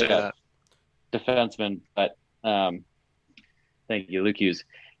just going to say that. Defenseman, but thank you, Luke Hughes.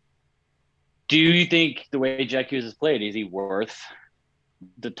 Do you think the way Jack Hughes has played, is he worth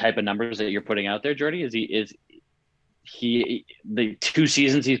the type of numbers that you're putting out there, Jordy? Is he the 2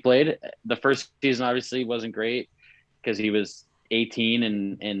 seasons he's played? The first season obviously wasn't great because he was 18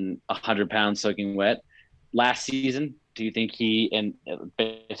 and 100 pounds soaking wet. Last season, do you think and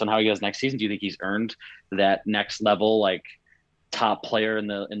based on how he goes next season, do you think he's earned that next level, like top player in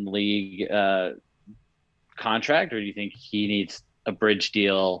the league contract, or do you think he needs a bridge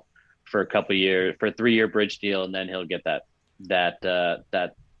deal for a couple years, for a 3-year bridge deal, and then he'll get that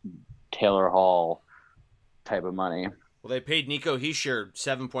Taylor Hall type of money? Well, they paid Nico Hischier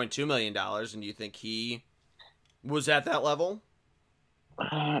 $7.2 million, and you think he was at that level?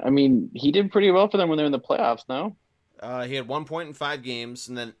 I mean, he did pretty well for them when they were in the playoffs, no? He had 1 point in 5 games,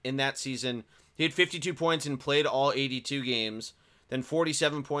 and then in that season, he had 52 points and played all 82 games, then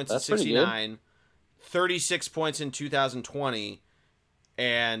 47 points in 69, 36 points in 2020,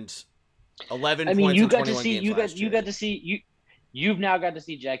 and 11 I mean, points you in got to 21 see, games you got, last you year. got to see, you've now got to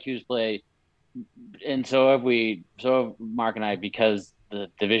see Jack Hughes play, and so have we, so have Mark and I, because the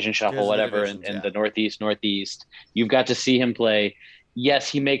division shuffle, Because of the whatever, divisions, and yeah. the Northeast, you've got to see him play. Yes,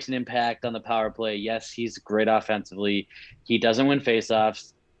 he makes an impact on the power play. Yes, he's great offensively. He doesn't win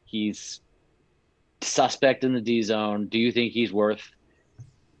faceoffs. He's suspect in the D zone. Do you think he's worth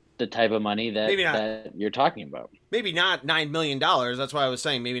the type of money that you're talking about? Maybe not $9 million. That's why I was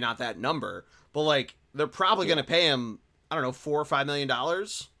saying maybe not that number. But, like, they're probably going to pay him, I don't know, $4 or $5 million.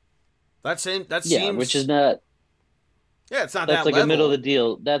 That seems... which is not... Yeah, it's not that's that like level. a middle of the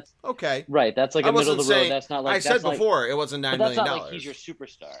deal. That's okay. Right. That's like a middle of the road. That's not like I said before it wasn't $9 million. That's not like he's your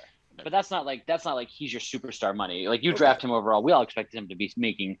superstar. But that's not like he's your superstar money. Like you draft him overall, we all expected him to be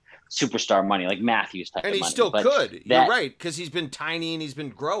making superstar money, like Matthews type. And of he money. still But could. You're right, because he's been tiny and he's been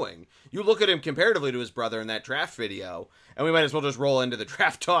growing. You look at him comparatively to his brother in that draft video, and we might as well just roll into the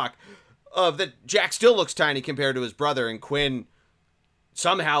draft talk of that. Jack still looks tiny compared to his brother, and Quinn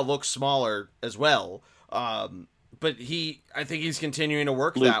somehow looks smaller as well. But I think he's continuing to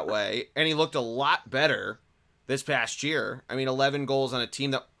work that way, and he looked a lot better this past year. I mean, 11 goals on a team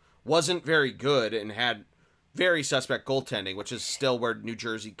that wasn't very good and had very suspect goaltending, which is still where New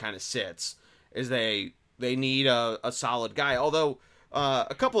Jersey kind of sits, is they need a solid guy. Although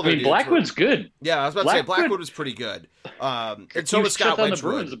a couple of Blackwood's good. Yeah, I was about to say Blackwood was pretty good. And so was Scott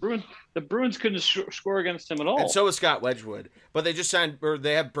Wedgwood. The Bruins couldn't score against him at all. And so was Scott Wedgwood. But they just signed, or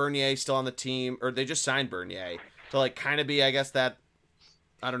they have Bernier still on the team, or they just signed Bernier to like kind of be, I guess, that,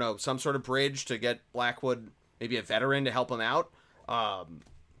 I don't know, some sort of bridge to get Blackwood, maybe a veteran to help him out.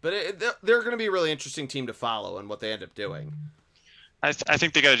 But they're going to be a really interesting team to follow and what they end up doing. I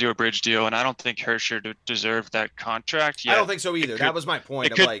think they got to do a bridge deal, and I don't think Hischier deserved that contract yet. I don't think so either. That was my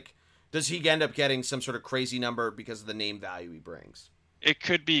point of like, does he end up getting some sort of crazy number because of the name value he brings? It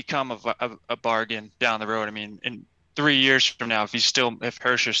could become a bargain down the road. I mean, in 3 years from now, if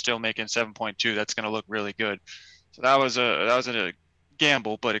Hischier's still making 7.2, that's going to look really good. So that was a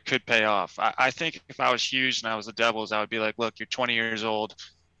gamble, but it could pay off. I think if I was Hughes and I was the Devils, I would be like, look, you're 20 years old.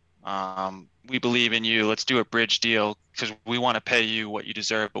 We believe in you. Let's do a bridge deal because we want to pay you what you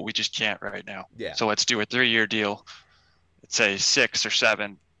deserve, but we just can't right now. Yeah. So let's do a 3-year deal. Let's say 6 or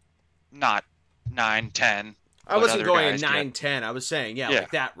 7, not 9, 10. I wasn't going at 9, 10. I was saying,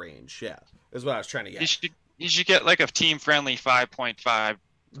 like that range. Yeah, is what I was trying to get. You should get like a team-friendly 5.5,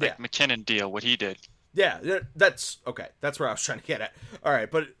 like McKinnon deal, what he did. Yeah, that's okay. That's where I was trying to get at. All right,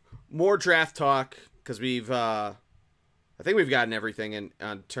 but more draft talk because I think we've gotten everything in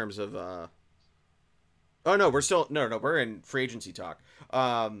terms of. Oh no, we're in free agency talk.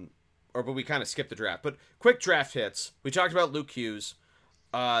 But we kind of skipped the draft. But quick draft hits. We talked about Luke Hughes,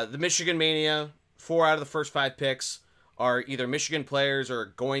 the Michigan Mania. 4 out of the first 5 picks are either Michigan players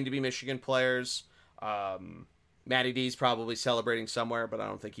or going to be Michigan players. Matty D's probably celebrating somewhere, but I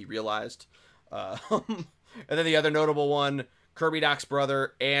don't think he realized. And then the other notable one, Kirby Doc's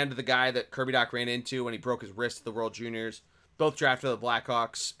brother and the guy that Kirby Doc ran into when he broke his wrist at the World Juniors, both drafted the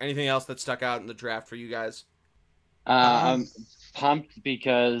Blackhawks. Anything else that stuck out in the draft for you guys? I'm pumped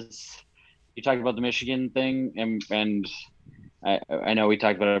because you talked about the Michigan thing, and I know we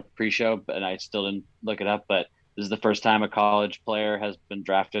talked about it pre-show, and I still didn't look it up, but this is the first time a college player has been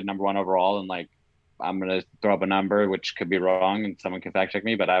drafted number 1 overall, and like I'm going to throw up a number, which could be wrong, and someone can fact check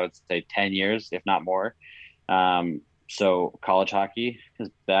me, but I would say 10 years, if not more. So college hockey is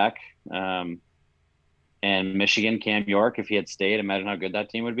back. And Michigan, Cam York, if he had stayed, imagine how good that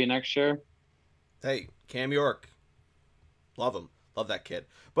team would be next year. Hey, Cam York. Love him. Love that kid.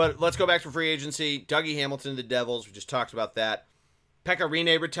 But let's go back to free agency. Dougie Hamilton, the Devils. We just talked about that. Pekka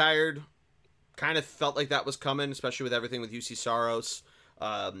Rinne retired. Kind of felt like that was coming, especially with everything with UC Saros.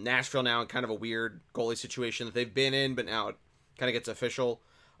 Nashville now in kind of a weird goalie situation that they've been in, but now it kind of gets official.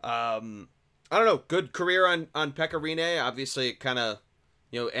 I don't know. Good career on Pekka Rinne. Obviously, it kind of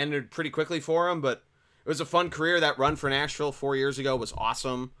ended pretty quickly for him, but it was a fun career. That run for Nashville 4 years ago was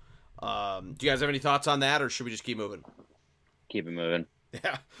awesome. Do you guys have any thoughts on that, or should we just keep moving? Keep it moving.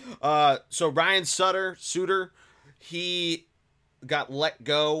 Yeah. So Ryan Suter, he got let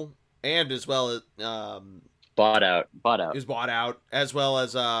go, and as well as bought out. He was bought out, as well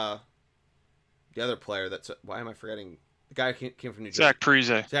as the other player. Why am I forgetting The guy came from New Jersey. Zach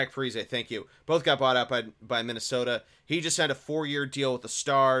Parise. Zach Parise, thank you. Both got bought out by Minnesota. He just signed a 4-year deal with the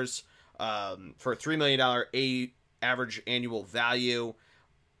Stars for a $3 million average annual value.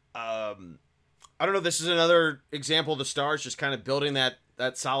 I don't know. This is another example of the Stars just kind of building that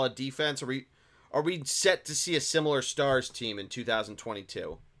solid defense. Are we set to see a similar Stars team in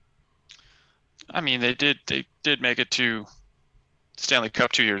 2022? I mean, they did make it to Stanley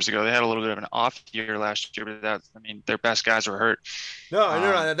Cup 2 years ago. They had a little bit of an off year last year, but their best guys were hurt.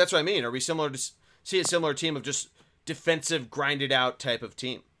 No, that's what I mean. Are we similar to see a similar team of just defensive, grinded out type of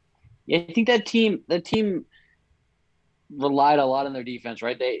team? Yeah, I think that team relied a lot on their defense,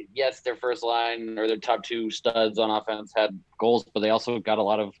 right? Their first line or their top two studs on offense had goals, but they also got a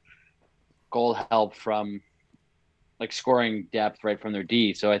lot of goal help from like scoring depth right from their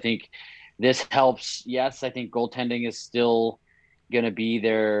D. So I think this helps. Yes, I think goaltending is still going to be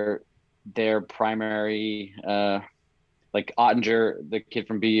their primary. Like Ottinger, the kid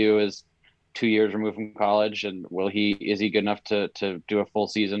from BU, is 2 years removed from college, and is he good enough to do a full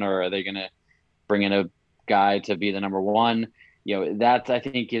season, or are they going to bring in a guy to be the number one? That I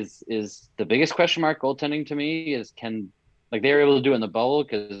think is the biggest question mark. Goaltending to me is they were able to do it in the bubble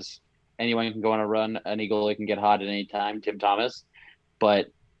because anyone can go on a run, any goalie can get hot at any time. Tim Thomas, but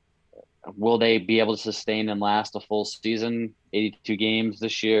will they be able to sustain and last a full season, 82 games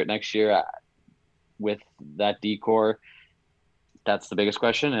next year with that D-core? That's the biggest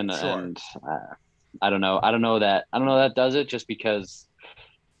question. And, sure. and I don't know. I don't know that does it just because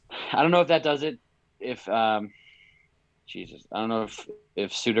I don't know if that does it. If, I don't know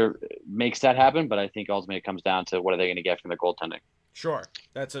if Suter makes that happen, but I think ultimately it comes down to what are they going to get from their goaltending. Sure.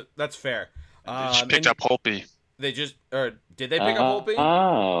 That's fair. They just picked up Holtby. Did they pick up Holtby?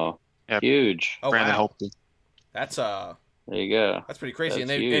 Oh, yeah. Huge. Oh, Brandon wow. Holtby. That's there you go. That's pretty crazy.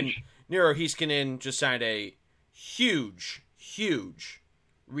 That's and Nero Heiskanen just signed a huge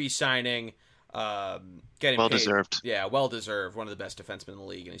re-signing. Getting well paid, deserved. Yeah, well deserved. One of the best defensemen in the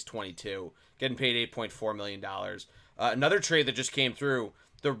league, and he's 22. Getting paid $8.4 million. Another trade that just came through.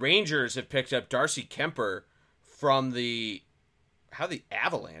 The Rangers have picked up Darcy Kemper from the. How the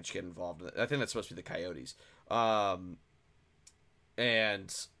Avalanche get involved in it? I think that's supposed to be the Coyotes.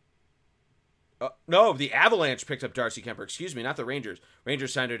 No, the Avalanche picked up Darcy Kemper. Excuse me, not the Rangers.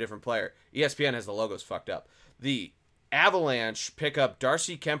 Rangers signed a different player. ESPN has the logos fucked up. The Avalanche pick up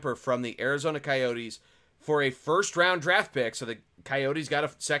Darcy Kemper from the Arizona Coyotes for a first-round draft pick. So the Coyotes got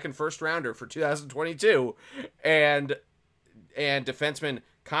a second first-rounder for 2022. And defenseman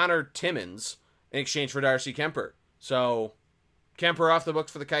Connor Timmins in exchange for Darcy Kemper. So Kemper off the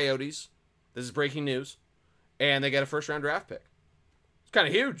books for the Coyotes. This is breaking news. And they get a first-round draft pick. It's kind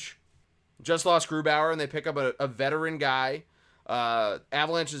of huge. Just lost Grubauer, and they pick up a veteran guy.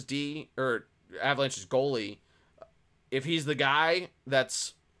 Avalanche's goalie. If he's the guy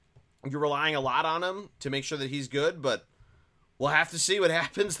you're relying a lot on him to make sure that he's good, but we'll have to see what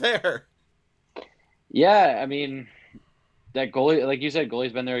happens there. Yeah, I mean, that goalie, like you said,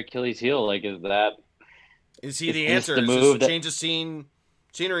 goalie's been their Achilles heel. Like, is he the answer? The is this change of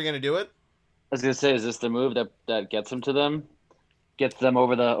scenery going to do it? I was going to say, is this the move that gets them to them? Gets them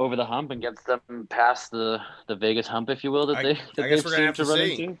over the hump and gets them past the Vegas hump, if you will, I guess we're going to have to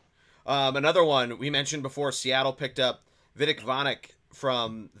see. Another one we mentioned before, Seattle picked up Vitek Vanek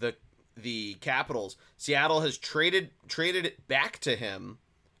from the Capitals. Seattle has traded it back to him,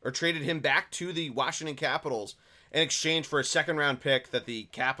 or traded him back to the Washington Capitals in exchange for a second-round pick that the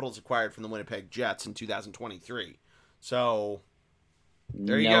Capitals acquired from the Winnipeg Jets in 2023. So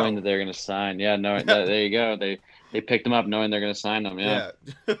there you go. Knowing that they're going to sign. Yeah, there you go. They picked them up knowing they're going to sign them. Yeah.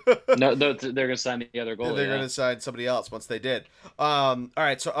 No, they're going to sign the other goalie. They're going to sign somebody else once they did. All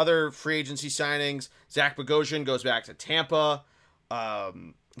right, so other free agency signings. Zach Bogosian goes back to Tampa.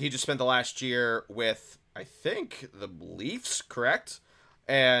 He just spent the last year with, I think, the Leafs, correct?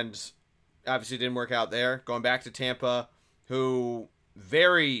 And obviously didn't work out there. Going back to Tampa, who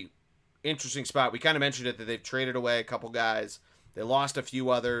very interesting spot. We kind of mentioned it that they've traded away a couple guys. They lost a few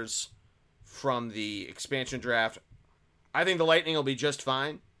others from the expansion draft. I think the Lightning will be just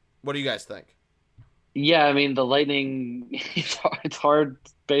fine. What do you guys think? Yeah, I mean, the Lightning, it's hard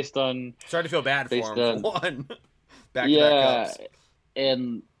based on... It's hard to feel bad for them, for one. Back-to-back cups.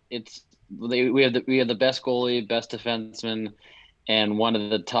 And we have the best goalie, best defenseman, and one of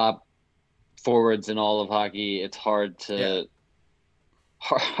the top forwards in all of hockey. It's hard to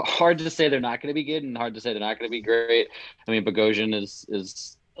say they're not going to be good, and hard to say they're not going to be great. I mean, Bogosian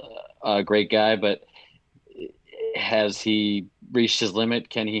is a great guy, but has he reached his limit?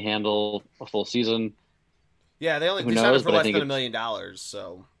 Can he handle a full season? Yeah, they signed him for less than $1 million.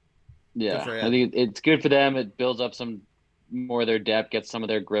 So yeah, I think it's good for them. It builds up some more of their depth, get some of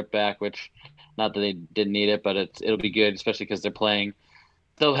their grip back, which not that they didn't need it, but it'll be good, especially because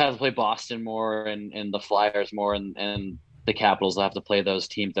they'll have to play Boston more and the Flyers more, and the Capitals will have to play those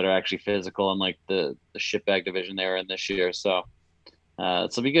teams that are actually physical and like the shitbag division they were in this year. So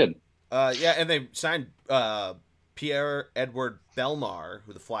this will be good. Yeah, and they signed Pierre-Edouard Bellemare,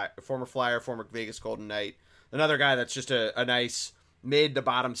 who former Flyer, former Vegas Golden Knight, another guy that's just a nice mid to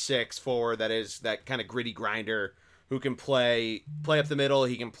bottom six forward that is that kind of gritty grinder who can play up the middle.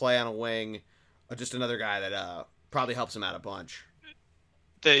 He can play on a wing. Just another guy that probably helps him out a bunch.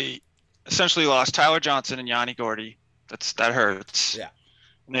 They essentially lost Tyler Johnson and Yanni Gordy. That hurts. Yeah.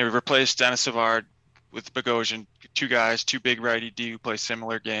 And they replaced Dennis Savard with Bogosian, two guys, two big righty D who play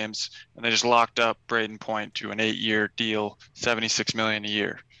similar games, and they just locked up Braden Point to an 8-year deal, $76 million a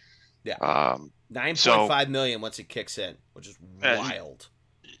year. Yeah. $9.5 million once it kicks in, which is wild.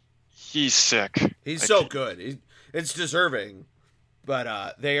 He's sick. He's so good. It's deserving.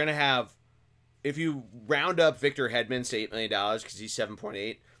 But they're going to have, if you round up Victor Hedman's to $8 million because he's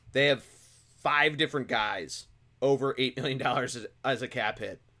 7.8, they have 5 different guys over $8 million as a cap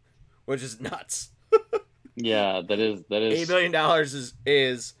hit, which is nuts. Yeah, that is $8 million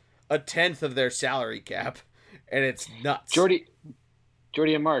is a tenth of their salary cap, and it's nuts. Jordy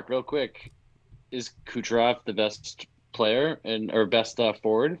and Mark, real quick, is Kucherov the best player or best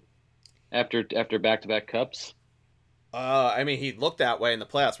forward after back-to-back cups? I mean, he looked that way in the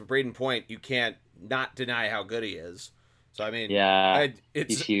playoffs, but Braden Point, you can't not deny how good he is. So I mean, yeah,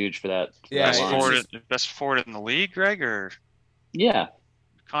 he's huge for that. Yeah, best forward in the league, Greg, or yeah,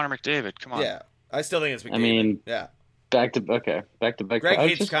 Connor McDavid. Come on. Yeah, I still think it's McDavid. I mean, yeah, back to back. Greg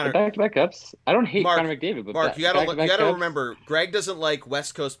hates Connor. Back-to-back cups. I don't hate Mark, Connor McDavid, but Mark, you gotta remember, Greg doesn't like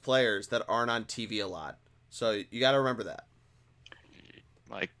West Coast players that aren't on TV a lot. So you gotta remember that.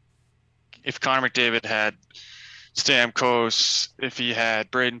 Like, if Connor McDavid had Stamkos, if he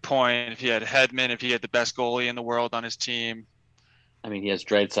had Braden Point, if he had Hedman, if he had the best goalie in the world on his team. I mean, he has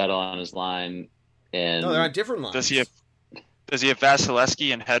Draisaitl on his line, and no, they're on different lines. Does he have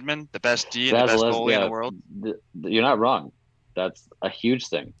Vasilevsky and Hedman, the best D and the best goalie in the world? You're not wrong. That's a huge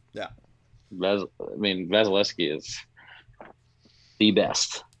thing. Yeah. Vasilevsky is the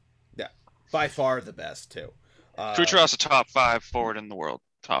best. Yeah, by far the best too. Kucherov's a top 5 forward in the world.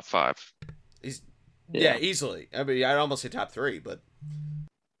 Top 5. Yeah, easily. I mean, I'd almost say top 3, but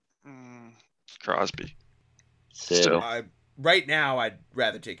Crosby. Still, right now, I'd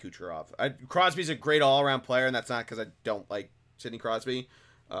rather take Kucherov. Crosby's a great all-around player, and that's not because I don't like Sidney Crosby.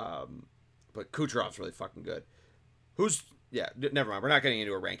 But Kucherov's really fucking good. Never mind. We're not getting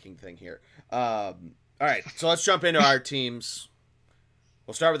into a ranking thing here. All right, so let's jump into our teams.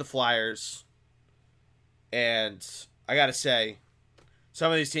 We'll start with the Flyers. And I got to say,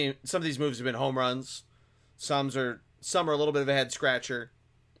 some of these moves have been home runs. Some are a little bit of a head scratcher.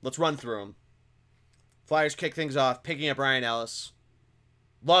 Let's run through them. Flyers kick things off, picking up Ryan Ellis.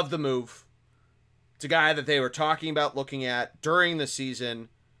 Love the move. It's a guy that they were talking about looking at during the season,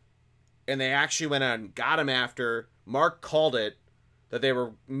 and they actually went out and got him after. Mark called it that they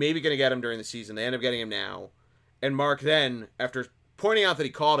were maybe going to get him during the season. They end up getting him now. And Mark then, after pointing out that he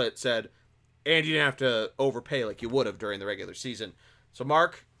called it, said, and you didn't have to overpay like you would have during the regular season. So,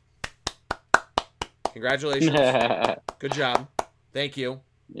 Mark, congratulations. Good job. Thank you.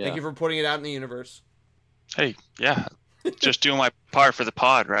 Yeah. Thank you for putting it out in the universe. Hey, yeah. Just doing my part for the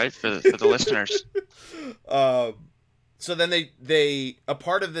pod, right? For the listeners. So then they a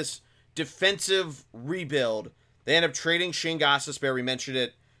part of this defensive rebuild, they end up trading Shane Gostisbehere, we mentioned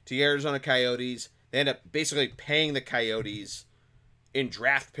it, to the Arizona Coyotes. They end up basically paying the Coyotes in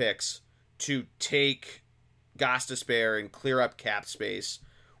draft picks to take Gostisbehere and clear up cap space,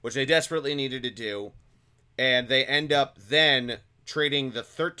 which they desperately needed to do. And they end up then trading the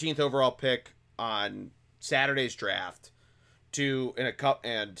 13th overall pick on Saturday's draft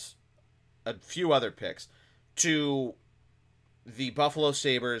and a few other picks to the Buffalo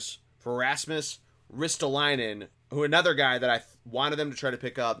Sabres for Rasmus Ristolainen, who another guy that I wanted them to try to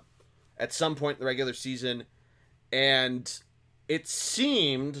pick up at some point in the regular season. And it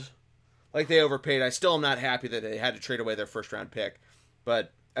seemed like they overpaid. I still am not happy that they had to trade away their first-round pick.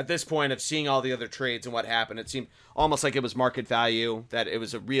 But at this point of seeing all the other trades and what happened, it seemed almost like it was market value, that it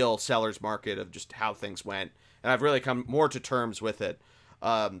was a real seller's market of just how things went. And I've really come more to terms with it.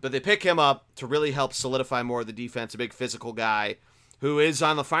 But they pick him up to really help solidify more of the defense, a big physical guy who is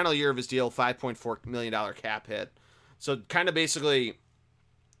on the final year of his deal, $5.4 million cap hit. So kind of basically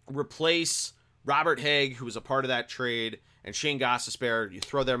replace Robert Haig, who was a part of that trade, and Shane Gostisbehere. You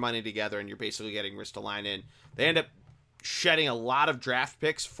throw their money together, and you're basically getting Ristolainen. They end up shedding a lot of draft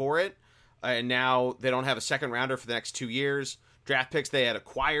picks for it. and now they don't have a second rounder for the next 2 years. Draft picks they had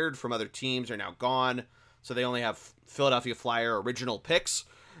acquired from other teams are now gone, so they only have Philadelphia Flyer original picks.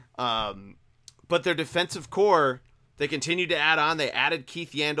 But their defensive core, they continue to add on. They added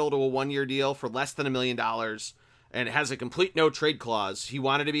Keith Yandle to a 1-year deal for less than $1 million, and it has a complete no-trade clause. He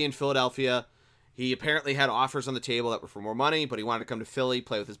wanted to be in Philadelphia. He apparently had offers on the table that were for more money, but he wanted to come to Philly,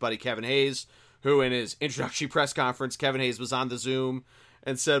 play with his buddy Kevin Hayes, who in his introductory press conference, Kevin Hayes was on the Zoom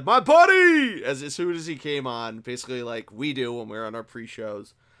and said, "My buddy!" as soon as he came on, basically like we do when we're on our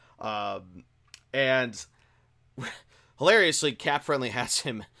pre-shows. And hilariously, Cap Friendly has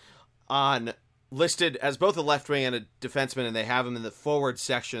him on listed as both a left wing and a defenseman, and they have him in the forward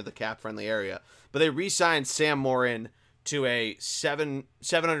section of the Cap Friendly area. But they re-signed Sam Morin to a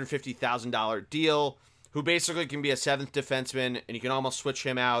 $750,000 deal, who basically can be a seventh defenseman, and you can almost switch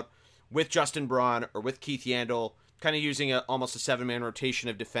him out with Justin Braun or with Keith Yandle, kind of using almost a 7-man rotation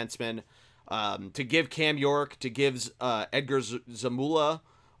of defensemen, to give Cam York, to give Edgar Zamula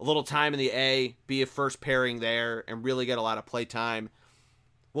a little time in the A, be a first pairing there, and really get a lot of play time.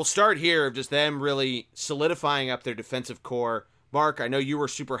 We'll start here of just them really solidifying up their defensive core. Mark, I know you were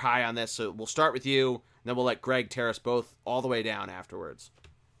super high on this, so we'll start with you, and then we'll let Greg tear us both all the way down afterwards.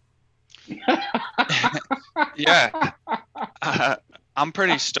 Yeah. I'm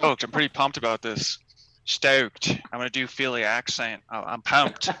pretty stoked. I'm pretty pumped about this. Stoked. I'm going to do Philly accent. Oh, I'm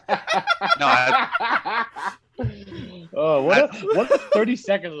pumped. What a 30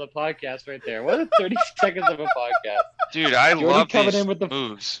 seconds of the podcast right there. What a 30 seconds of a podcast. Dude, I Jordy love coming these in with the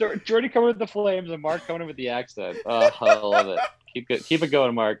moves. Jordy coming with the flames and Mark coming in with the accent. Oh, I love it. Keep it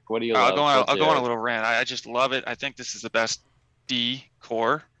going, Mark. What do you love? I'll go on a little rant. I just love it. I think this is the best D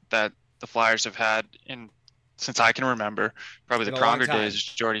core that the Flyers have had since I can remember. Probably the Pronger days, as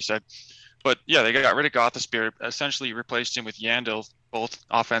Jordy said. But yeah, they got rid of Gothenburg, essentially replaced him with Yandle, both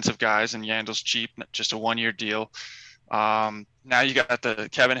offensive guys, and Yandle's cheap, just a 1-year deal. Now you got the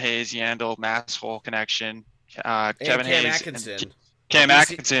Kevin Hayes, Yandle, Masshole connection. Kevin Hayes, Atkinson. Cam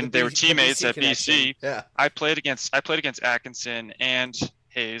Atkinson. They were teammates at BC. Yeah. I played against Atkinson and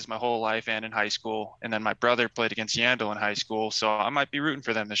Hayes my whole life and in high school, and then my brother played against Yandle in high school, so I might be rooting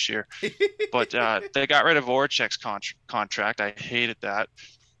for them this year. But they got rid of Voracek's contract. I hated that.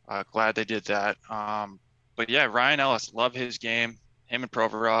 Glad they did that. But yeah, Ryan Ellis, love his game. Him and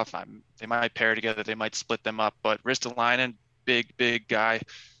Provorov, they might pair together. They might split them up. But Ristolainen, big guy.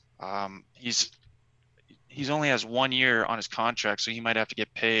 He's only has 1 year on his contract, so he might have to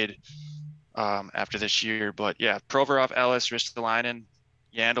get paid after this year. But yeah, Provorov, Ellis, Ristolainen,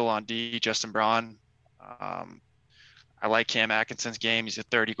 Yandle on D, Justin Braun. I like Cam Atkinson's game. He's a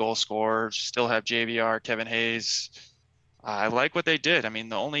 30-goal scorer. Still have JVR, Kevin Hayes. I like what they did. I mean,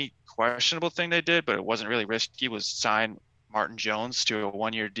 the only questionable thing they did, but it wasn't really risky, was sign Martin Jones to a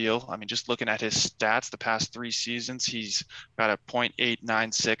 1-year deal. I mean, just looking at his stats the past 3 seasons, he's got a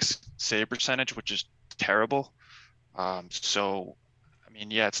 .896 save percentage, which is terrible. So, I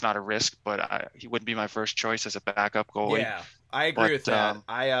mean, yeah, it's not a risk, but he wouldn't be my first choice as a backup goalie. Yeah, I agree with that.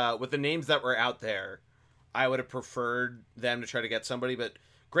 I with the names that were out there, I would have preferred them to try to get somebody, but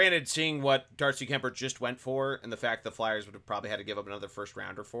granted, seeing what Darcy Kemper just went for and the fact the Flyers would have probably had to give up another first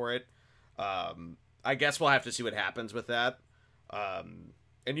rounder for it, I guess we'll have to see what happens with that.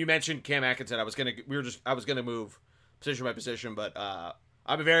 And you mentioned Cam Atkinson. I was gonna move position by position, but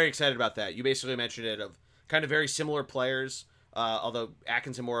I'm very excited about that. You basically mentioned it of kind of very similar players, although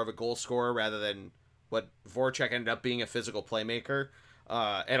Atkinson more of a goal scorer rather than what Voracek ended up being, a physical playmaker,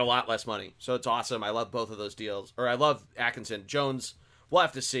 and a lot less money. So it's awesome. I love both of those deals. Or I love Atkinson. Jones, we'll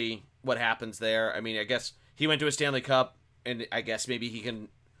have to see what happens there. I mean, I guess he went to a Stanley Cup, and I guess maybe he can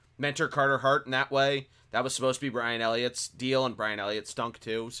mentor Carter Hart in that way. That was supposed to be Brian Elliott's deal, and Brian Elliott stunk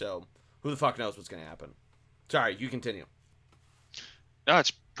too, so who the fuck knows what's going to happen. Sorry, you continue. No,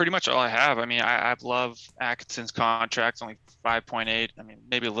 it's pretty much all I have. I mean, I love Atkinson's contract, only 5.8. I mean,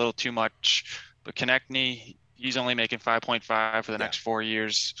 maybe a little too much, but Konechny, he's only making 5.5 for the next 4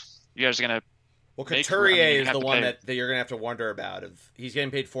 years. You guys are going to... Well, Couturier is the one that you're going to have to wonder about. If he's getting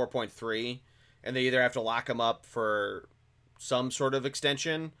paid 4.3, and they either have to lock him up for some sort of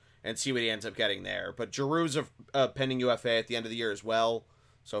extension and see what he ends up getting there. But Giroux's a pending UFA at the end of the year as well,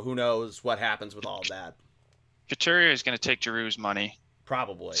 so who knows what happens with all of that. Couturier is going to take Giroux's money.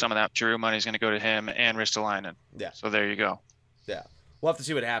 Probably. Some of that Giroux money is going to go to him and Ristolainen. Yeah. So there you go. Yeah. We'll have to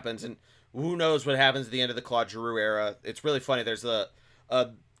see what happens, and who knows what happens at the end of the Claude Giroux era. It's really funny. There's a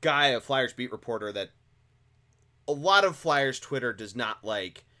guy, a Flyers beat reporter, that a lot of Flyers Twitter does not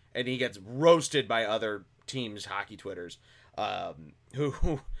like, and he gets roasted by other teams' hockey Twitters,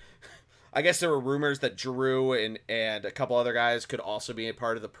 who I guess there were rumors that Giroux and a couple other guys could also be a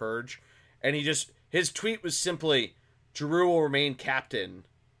part of the purge, and his tweet was simply, "Giroux will remain captain,"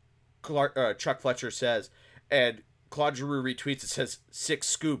 Chuck Fletcher says, and Claude Giroux retweets it, says 6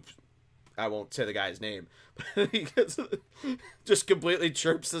 scoop. I won't say the guy's name, but he just completely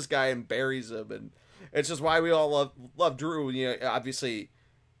chirps this guy and buries him, and it's just why we all love Drew. Obviously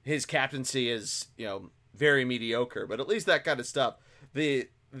his captaincy is very mediocre, but at least that kind of stuff. The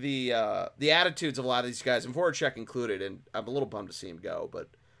attitudes of a lot of these guys, and Voracek included, and I'm a little bummed to see him go, but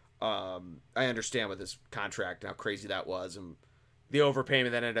I understand with his contract how crazy that was, and the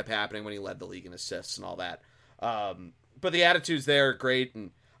overpayment that ended up happening when he led the league in assists and all that. But the attitudes there are great,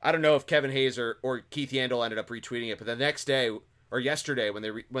 and I don't know if Kevin Hayes or Keith Yandel ended up retweeting it, but the next day or yesterday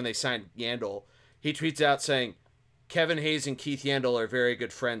when they signed Yandel, he tweets out saying, "Kevin Hayes and Keith Yandel are very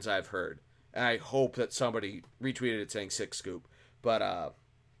good friends, I've heard." And I hope that somebody retweeted it saying 6 scoop. But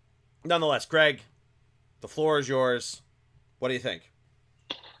nonetheless, Greg, the floor is yours. What do you think?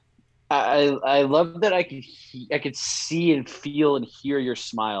 I love that I could see and feel and hear your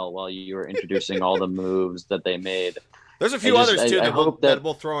smile while you were introducing all the moves that they made. There's a few others too that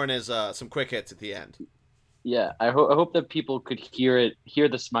we'll throw in as some quick hits at the end. Yeah, I hope that people could hear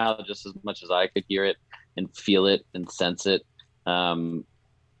the smile just as much as I could hear it and feel it and sense it.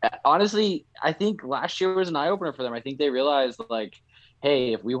 Honestly, I think last year was an eye opener for them. I think they realized, like,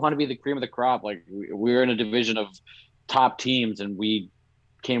 hey, if we want to be the cream of the crop, like we're in a division of top teams, and we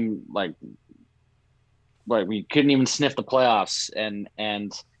came like we couldn't even sniff the playoffs, and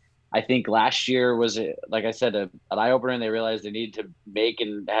I think last year was, like I said, an eye opener, and they realized they needed to make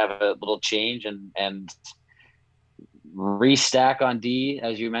and have a little change and restack on D,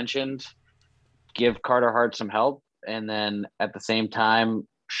 as you mentioned, give Carter Hart some help, and then at the same time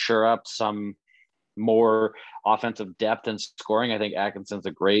shore up some more offensive depth and scoring. I think Atkinson's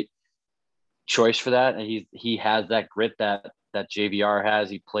a great choice for that, and he has that grit that JVR has.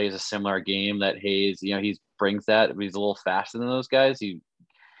 He plays a similar game that Hayes, he brings that. He's a little faster than those guys. He's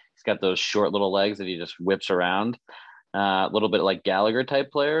got those short little legs that he just whips around. A little bit like Gallagher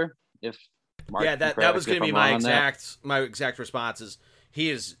type player. If Mark, that was going to be my exact response. Is he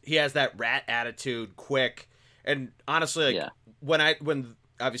has that rat attitude, quick, and honestly, when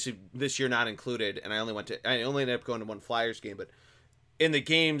obviously this year not included, and I only ended up going to one Flyers game, but in the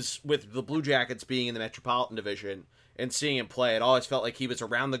games with the Blue Jackets being in the Metropolitan Division and seeing him play, it always felt like he was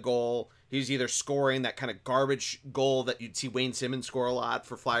around the goal. He was either scoring that kind of garbage goal that you'd see Wayne Simmons score a lot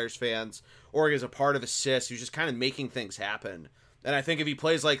for Flyers fans, or he was a part of assists. He was just kind of making things happen. And I think if he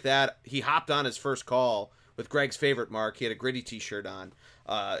plays like that, he hopped on his first call with Greg's favorite Mark. He had a Gritty t-shirt on.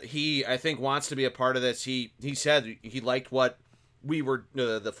 He, I think, wants to be a part of this. He said he liked what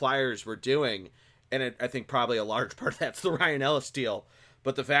the Flyers were doing, and I think probably a large part of that's the Ryan Ellis deal.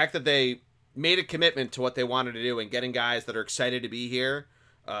 But the fact that they made a commitment to what they wanted to do and getting guys that are excited to be here,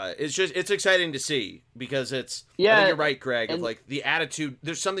 it's exciting to see, because I think you're right, Greg, of like the attitude.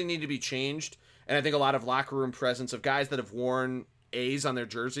 There's something need to be changed, and I think a lot of locker room presence of guys that have worn A's on their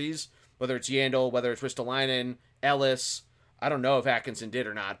jerseys, whether it's Yandel, whether it's Ristolainen, Ellis. I don't know if Atkinson did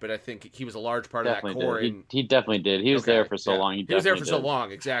or not, but I think he was a large part of that core. He definitely did. He was there for so long. He was there for so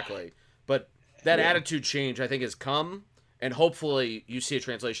long, exactly. But that attitude change, I think, has come, and hopefully you see a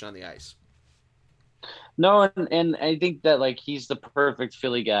translation on the ice. No, and I think that, like, he's the perfect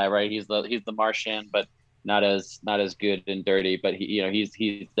Philly guy, right? He's the Marchand, but not as good and dirty. But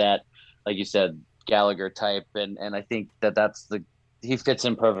he's that, like you said, Gallagher type, and I think he fits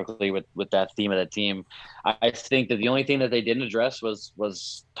in perfectly with that theme of the team. I think that the only thing that they didn't address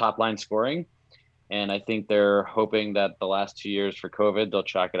was top line scoring, and I think they're hoping that the last 2 years for COVID they'll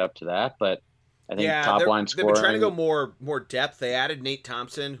chalk it up to that. But I think top line scoring. They've been trying to go more depth. They added Nate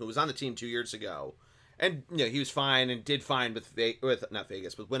Thompson, who was on the team 2 years ago, and he was fine and did fine with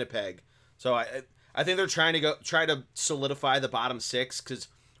Winnipeg. So I think they're trying to solidify the bottom six, because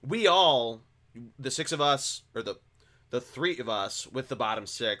the six of us, or the three of us with the bottom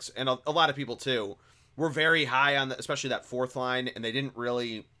six, and a lot of people too, were very high on especially that fourth line, and they didn't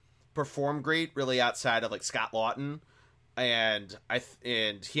really perform great, really, outside of like Scott Lawton, and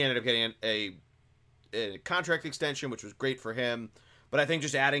he ended up getting a contract extension, which was great for him. But I think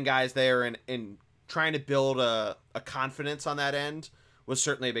just adding guys there and trying to build a confidence on that end was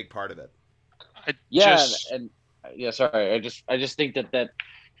certainly a big part of it. Sorry. I just think that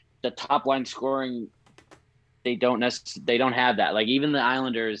the top line scoring, they don't have that. Like, even the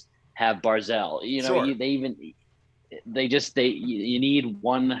Islanders have Barzell. Sure. You need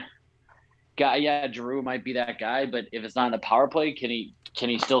one guy. Yeah, Giroux might be that guy, but if it's not in the power play, can he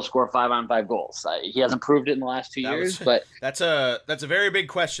still score 5-on-5 goals? He hasn't proved it in the last 2 years. But that's a very big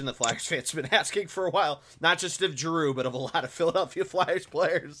question the Flyers fans have been asking for a while. Not just of Giroux, but of a lot of Philadelphia Flyers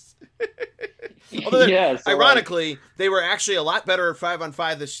players. Although, Yeah, so ironically, they were actually a lot better at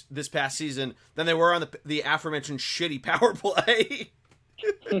 5-on-5 this past season than they were on the aforementioned shitty power play.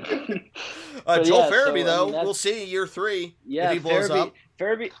 Joel Farabee, though, we'll see year 3 if he blows up.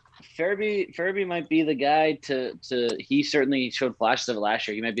 Farabee might be the guy to. He certainly showed flashes of it last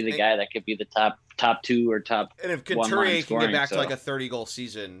year. He might be the guy that could be the top 2 or top. And if Couturier can get back to like a 30-goal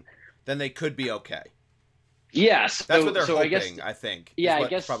season, then they could be okay. Yes, that's what they're hoping. I think. Yeah, I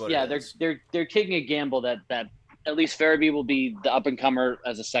guess. Yeah, they're taking a gamble that at least Farabee will be the up and comer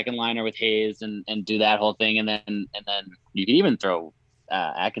as a second liner with Hayes and do that whole thing, and then you could even throw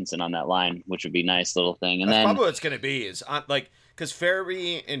Atkinson on that line, which would be a nice little thing. And that's then probably what it's going to be is because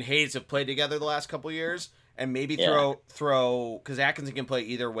Farabee and Hayes have played together the last couple of years, and maybe throw because Atkinson can play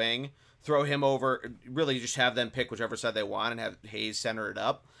either wing, throw him over. Really, just have them pick whichever side they want and have Hayes center it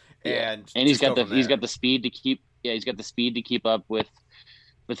up. Yeah. And he's got the speed to keep up with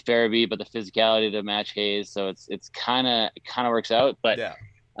Farabee, but the physicality to match Hayes. So it kind of works out. But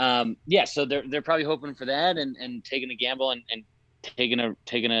so they're probably hoping for that and taking a gamble and taking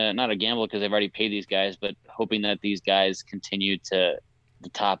a not a gamble because they've already paid these guys, but hoping that these guys continue to the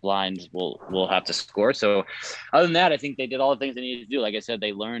top lines will have to score. So other than that, I think they did all the things they needed to do. Like I said,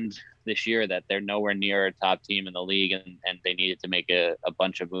 they learned this year that they're nowhere near a top team in the league and they needed to make a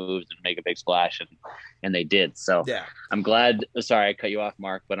bunch of moves and make a big splash and they did. So I'm glad, sorry, I cut you off,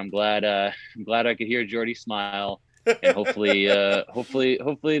 Mark, but I'm glad I could hear Jordy smile and hopefully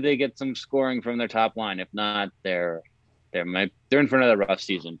they get some scoring from their top line. If not, they're in for another rough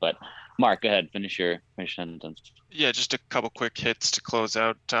season, but Mark, go ahead, finish your sentence. Yeah, just a couple quick hits to close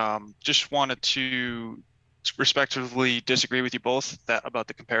out. Just wanted to respectively disagree with you both about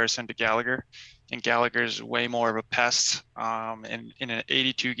the comparison to Gallagher. And Gallagher's way more of a pest. In an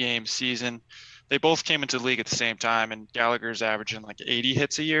 82-game season, they both came into the league at the same time, and Gallagher's averaging like 80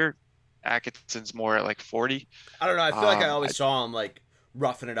 hits a year. Atkinson's more at like 40. I don't know. I feel like I always saw him like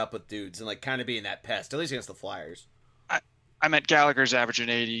roughing it up with dudes and like kind of being that pest, at least against the Flyers. I meant Gallagher's averaging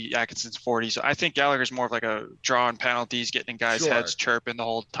 80, Atkinson's 40. So I think Gallagher's more of like a drawing penalties, getting in guys' heads, chirping the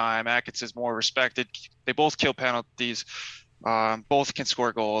whole time. Atkinson's more respected. They both kill penalties. Both can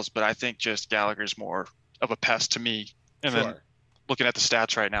score goals, but I think just Gallagher's more of a pest to me. And then looking at the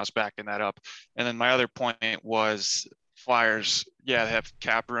stats right now is backing that up. And then my other point was Flyers, they have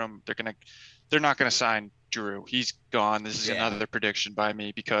cap room. They're not gonna sign Drew. He's gone. This is another prediction by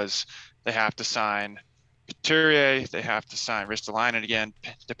me because they have to sign Couturier, they have to sign Ristolainen again,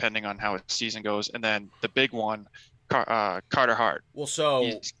 depending on how his season goes, and then the big one, Carter Hart. Well,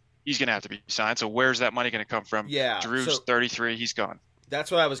 so he's going to have to be signed. So where's that money going to come from? Yeah, Drew's 33, he's gone.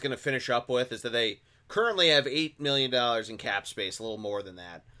 That's what I was going to finish up with. Is that they currently have $8 million in cap space, a little more than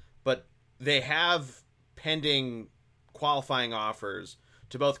that, but they have pending qualifying offers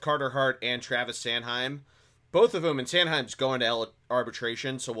to both Carter Hart and Travis Sanheim, both of whom, and Sanheim's going to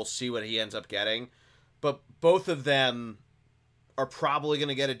arbitration, so we'll see what he ends up getting. But both of them are probably going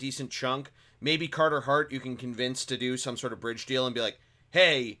to get a decent chunk. Maybe Carter Hart you can convince to do some sort of bridge deal and be like,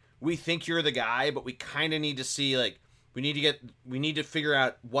 hey, we think you're the guy, but we kind of need to see, like, we need to figure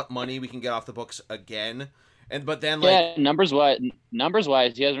out what money we can get off the books again. But then, like, numbers wise,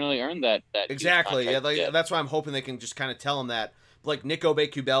 he hasn't really earned that. Exactly. That's why I'm hoping they can just kind of tell him that. Like, Nick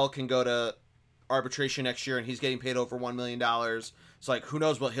Aube-Kubel can go to arbitration next year, and he's getting paid over $1 million. It's like, who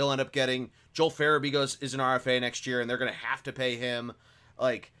knows what he'll end up getting. Joel Farabee is an RFA next year, and they're going to have to pay him.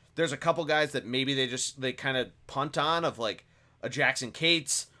 Like, there's a couple guys that maybe they kind of punt on, of like a Jackson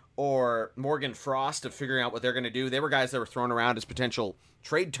Cates or Morgan Frost, of figuring out what they're going to do. They were guys that were thrown around as potential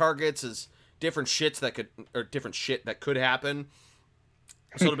trade targets, as different shit that could happen.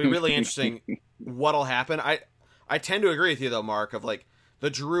 So it'll be really interesting what'll happen. I tend to agree with you though, Mark, of like the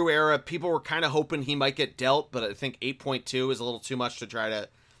Drew era, people were kind of hoping he might get dealt, but I think 8.2 is a little too much to try to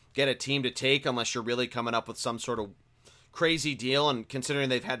get a team to take unless you're really coming up with some sort of crazy deal. And considering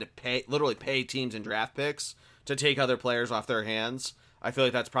they've had to literally pay teams in draft picks to take other players off their hands, I feel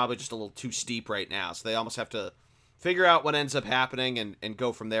like that's probably just a little too steep right now. So they almost have to figure out what ends up happening and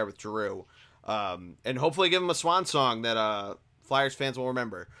go from there with Drew. And hopefully give him a swan song that Flyers fans will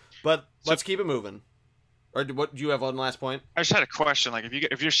remember. But let's keep it moving. Or do you have one last point? I just had a question. Like,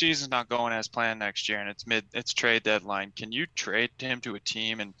 if your season's not going as planned next year and it's trade deadline, can you trade him to a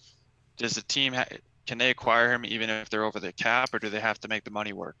team? And does the team can they acquire him even if they're over the cap, or do they have to make the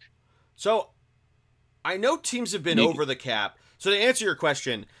money work? So, I know teams have been over the cap. So to answer your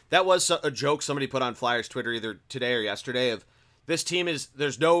question, that was a joke somebody put on Flyers Twitter either today or yesterday. Of this team is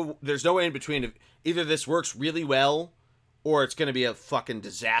there's no way in between. Either this works really well, or it's going to be a fucking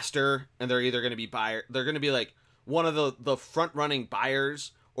disaster, and they're either going to be they're going to be like one of the front running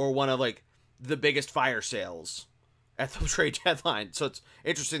buyers, or one of like the biggest fire sales at the trade deadline. So it's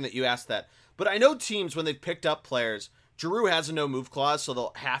interesting that you asked that. But I know teams, when they've picked up players, Giroux has a no-move clause, so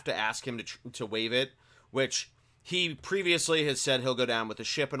they'll have to ask him to waive it, which he previously has said he'll go down with the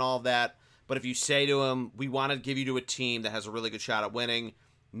ship and all of that. But if you say to him, we want to give you to a team that has a really good shot at winning,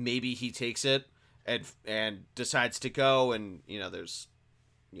 maybe he takes it and decides to go, and there's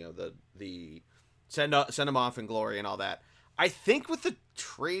the send him off in glory and all that. I think with the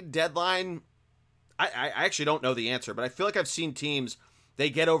trade deadline, I actually don't know the answer, but I feel like I've seen teams, they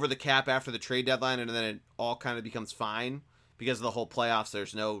get over the cap after the trade deadline, and then it all kind of becomes fine because of the whole playoffs.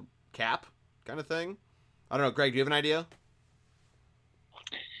 There's no cap kind of thing. I don't know, Greg. Do you have an idea?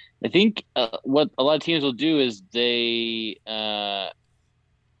 I think what a lot of teams will do is they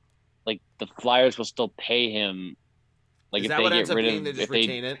like the Flyers will still pay him. Like is if that they what get ends up rid being? of, They just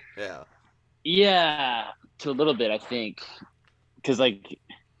retain it. Yeah. Yeah, to a little bit, I think, because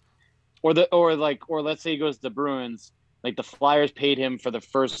or let's say he goes to the Bruins. Like the Flyers paid him for the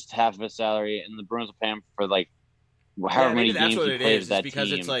first half of his salary, and the Bruins will pay him for however many games he played with that because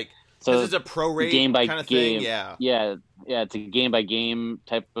team. it's like so it's a prorate game by kind of game thing. Yeah, it's a game by game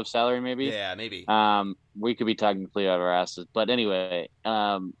type of salary, maybe. Yeah, maybe. We could be talking completely out of our asses, but anyway.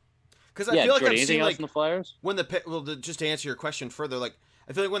 Because I feel like I've seen else in the Flyers just to answer your question further,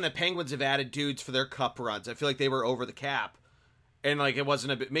 I feel like when the Penguins have added dudes for their cup runs, I feel like they were over the cap, and it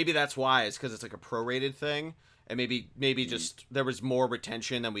wasn't a bit. Maybe that's why. It's because it's like a prorated thing, and maybe just there was more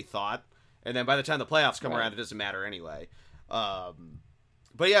retention than we thought, and then by the time the playoffs come around, it doesn't matter anyway.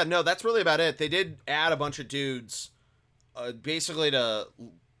 But yeah, no, that's really about it. They did add a bunch of dudes, basically to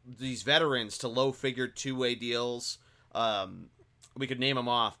these veterans to low-figure two-way deals. We could name them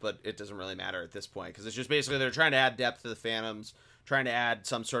off, but it doesn't really matter at this point because it's just basically they're trying to add depth to the Phantoms, trying to add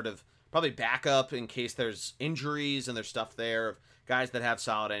some sort of probably backup in case there's injuries and there's stuff there of guys that have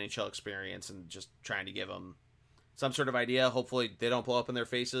solid NHL experience and just trying to give them some sort of idea. Hopefully they don't blow up in their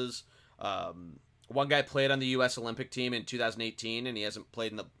faces. One guy played on the U.S. Olympic team in 2018, and he hasn't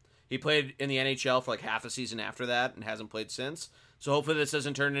played he played in the NHL for half a season after that and hasn't played since. So hopefully this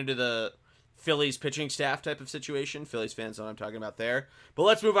doesn't turn into the Phillies pitching staff type of situation. Phillies fans know what I'm talking about there. But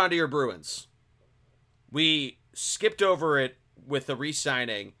let's move on to your Bruins. We skipped over it with the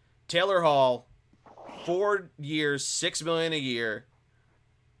re-signing. Taylor Hall, 4 years, $6 million a year.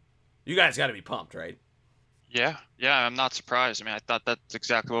 You guys got to be pumped, right? Yeah, I'm not surprised. I mean, I thought that's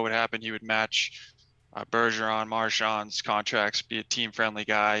exactly what would happen. He would match Bergeron, Marchand's contracts, be a team-friendly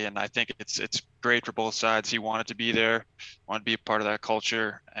guy, and I think it's great for both sides. He wanted to be there, wanted to be a part of that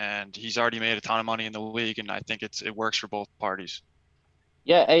culture, and he's already made a ton of money in the league, and I think it works for both parties.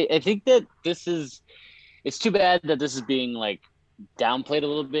 Yeah, I think that it's too bad that this is being downplayed a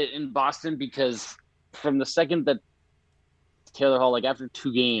little bit in Boston, because from the second that Taylor Hall, after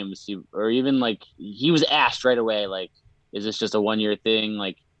 2 games, he was asked right away, is this just a 1-year thing?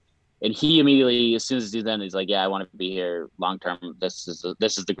 And he immediately, as soon as he's done, he's like, yeah, I want to be here long term. This is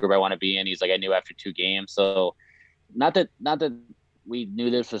the group I want to be in. He's like, I knew after 2 games. So not that we knew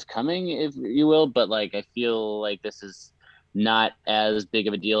this was coming, if you will, but I feel like this is not as big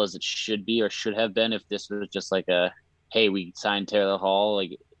of a deal as it should be or should have been if this was just hey, we signed Taylor Hall.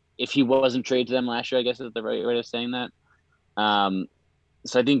 If he wasn't traded to them last year, I guess is the right way of saying that.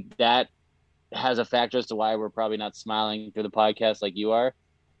 So I think that has a factor as to why we're probably not smiling through the podcast like you are.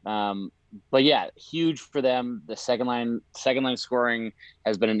 But yeah, huge for them. The second line scoring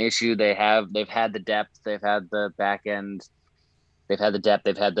has been an issue. They've had the depth, they've had the back end, they've had the depth,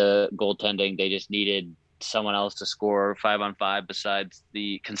 they've had the goaltending. They just needed someone else to score 5-on-5 besides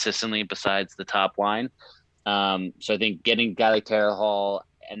the top line. So I think getting a guy like Taylor Hall,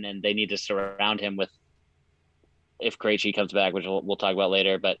 and then they need to surround him with, if Krejci comes back, which we'll talk about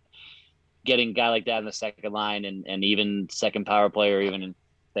later, but getting a guy like that in the second line and even second power play, or even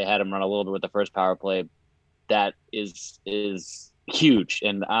they had him run a little bit with the first power play, that is huge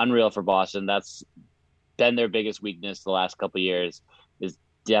and unreal for Boston. That's been their biggest weakness the last couple of years, is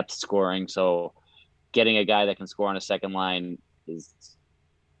depth scoring. So getting a guy that can score on a second line is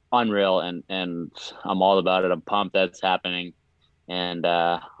unreal, and I'm all about it. I'm pumped that's happening, and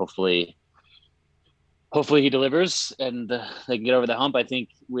hopefully he delivers and they can get over the hump. I think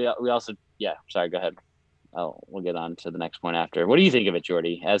we also, sorry, go ahead. We'll get on to the next point after. What do you think of it,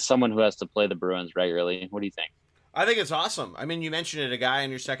 Jordy? As someone who has to play the Bruins regularly, what do you think? I think it's awesome. I mean, you mentioned it, a guy on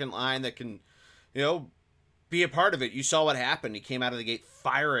your second line that can, be a part of it. You saw what happened. He came out of the gate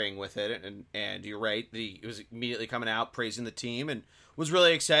firing with it, and you're right. He was immediately coming out praising the team and was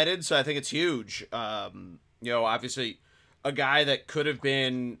really excited. So I think it's huge. Obviously a guy that could have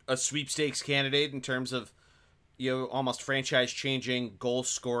been a sweepstakes candidate in terms of, almost franchise-changing,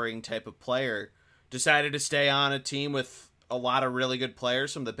 goal-scoring type of player, decided to stay on a team with a lot of really good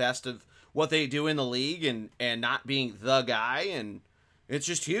players, some of the best of what they do in the league, and not being the guy, and it's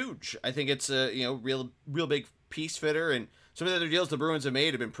just huge. I think it's a real big piece fitter, and some of the other deals the Bruins have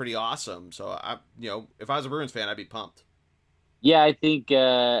made have been pretty awesome. So if I was a Bruins fan, I'd be pumped. Yeah, I think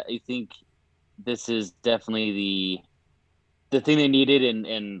this is definitely the thing they needed,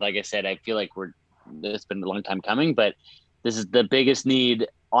 and like I said, I feel like it's been a long time coming, but this is the biggest need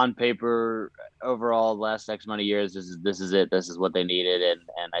on paper overall last X amount of years. This is it. This is what they needed, and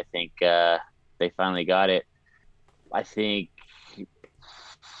I think they finally got it. I think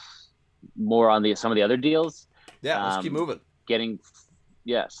more on some of the other deals. Yeah, let's keep moving.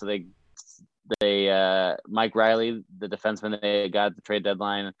 So they Mike Riley, the defenseman they got at the trade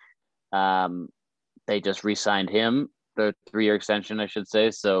deadline, they just re-signed him, the 3-year extension, I should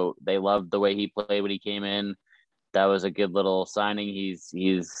say. So they loved the way he played when he came in. That was a good little signing. He's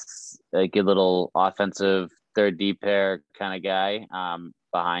a good little offensive third D pair kind of guy,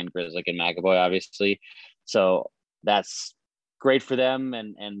 behind Grizzlick and McAvoy, obviously. So that's great for them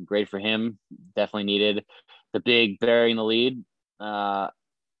and great for him. Definitely needed. The big burying the lead,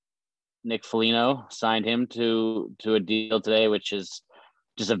 Nick Foligno, signed him to a deal today, which is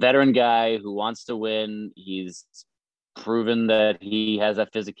just a veteran guy who wants to win. He's proven that he has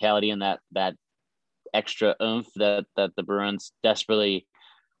that physicality and that extra oomph that the Bruins desperately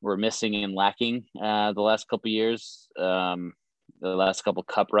were missing and lacking the last couple of years, the last couple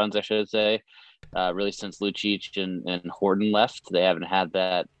cup runs, I should say, really since Lucic and Horton left. They haven't had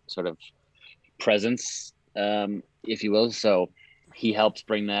that sort of presence, if you will. So he helps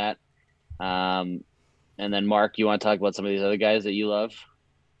bring that. And then, Mark, you want to talk about some of these other guys that you love?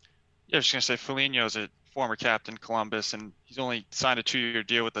 Yeah, I was just going to say Foligno's a former captain Columbus, and he's only signed a 2-year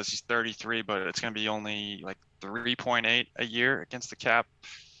deal with us. He's 33, but it's going to be only like 3.8 a year against the cap.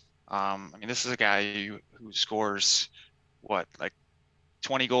 I mean, this is a guy who scores like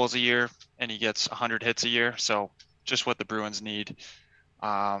 20 goals a year, and he gets 100 hits a year. So just what the Bruins need.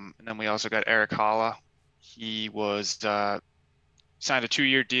 And then we also got Eric Haula. He was signed a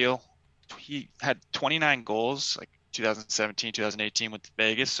 2-year deal. He had 29 goals like 2017, 2018 with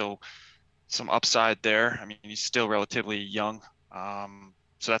Vegas. So some upside there. I mean, he's still relatively young.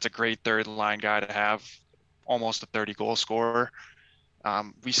 So that's a great third line guy to have, almost a 30 goal scorer.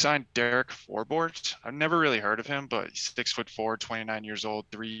 We signed Derek Forbort. I've never really heard of him, but he's 6'4", 29 years old,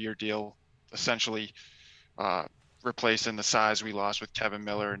 3-year deal, essentially replacing the size we lost with Kevin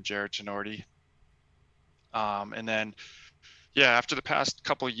Miller and Jared Tenorti. And then, after the past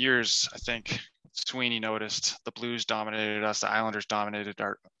couple of years, I think Sweeney noticed the Blues dominated us, the Islanders dominated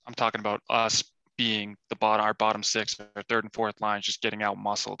I'm talking about us being our bottom six, our third and fourth lines, just getting out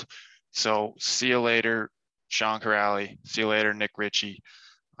muscled. So see you later, Sean Corrali. See you later, Nick Ritchie.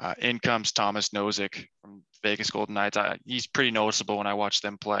 In comes Thomas Nozick from Vegas Golden Knights. He's pretty noticeable when I watch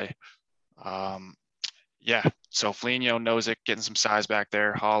them play. So Foligno, Nozick getting some size back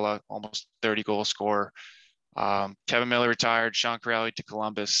there. Haula, almost 30 goal scorer. Kevin Miller retired. Sean Corrali to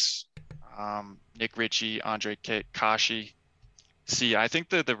Columbus. Nick Ritchie, Andre Kashi. See, I think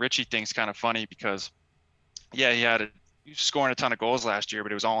the Ritchie thing's kind of funny because, he was scoring a ton of goals last year,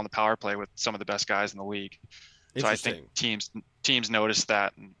 but it was all on the power play with some of the best guys in the league. So I think teams noticed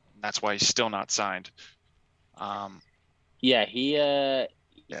that, and that's why he's still not signed. He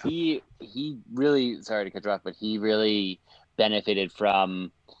really, sorry to cut you off, but he really benefited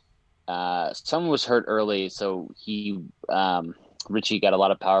from someone was hurt early, so Ritchie got a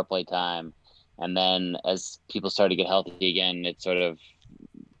lot of power play time, and then as people started to get healthy again,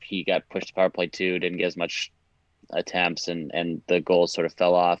 he got pushed to power play 2, didn't get as much attempts, and the goals sort of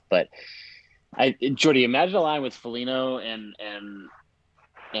fell off. But Jordy, imagine a line with Foligno and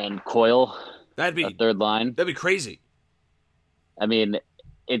Coyle. That'd be a third line. That'd be crazy. I mean,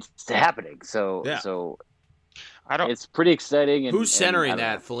 it's happening. So it's pretty exciting. Who's centering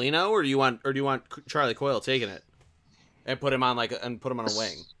that, Foligno, or do you want Charlie Coyle taking it and put him on a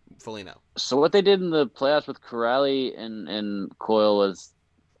wing, Foligno? So what they did in the playoffs with Corrali and Coyle was,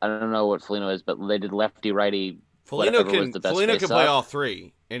 I don't know what Foligno is, but they did lefty righty. Foligno can play all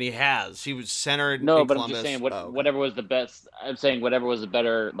three, and he has. He was centered. No, but Columbus. I'm just saying whatever was the best. I'm saying whatever was the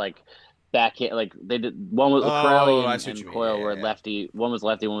better backhand. Like they did one with Corrali and Coyle were lefty. One was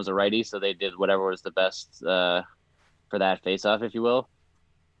lefty, one was a righty. So they did whatever was the best for that face-off, if you will.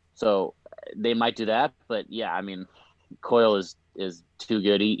 So they might do that, but I mean, Coyle is too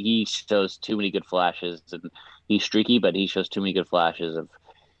good. He shows too many good flashes, and he's streaky, but he shows too many good flashes of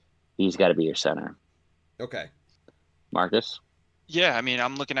he's got to be your center. Okay. Marcus? Yeah, I mean, I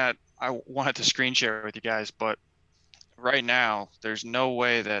wanted to screen share with you guys, but right now, there's no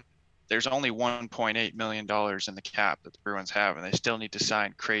way that there's only $1.8 million in the cap that the Bruins have, and they still need to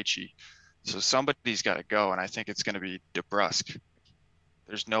sign Krejci. So somebody's got to go, and I think it's going to be DeBrusk.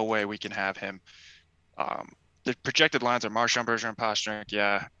 There's no way we can have him. The projected lines are Marchand, Bergeron, Pastrnak,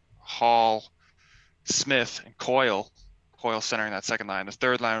 yeah, Hall, Smith, and Coyle. Coyle centering that second line. The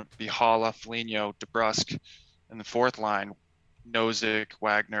third line would be Halla, Foligno, DeBrusk, and the fourth line, Nozick,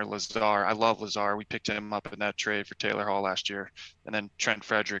 Wagner, Lazar. I love Lazar. We picked him up in that trade for Taylor Hall last year, and then Trent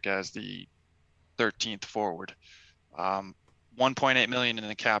Frederick as the 13th forward. 1.8 million in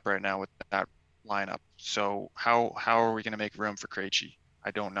the cap right now with that lineup. So how are we going to make room for Krejci? I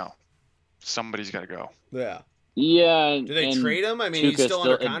don't know. Somebody's got to go. Yeah. Yeah. Do they trade him? I mean, he's still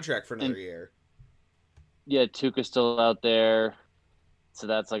under contract for another year. Yeah, Tuukka's still out there. So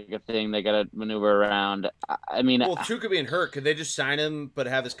that's like a thing they got to maneuver around. I mean, well, Tuukka being hurt, could they just sign him but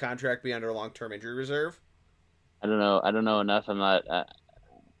have his contract be under a long-term injury reserve? I don't know. I don't know enough. I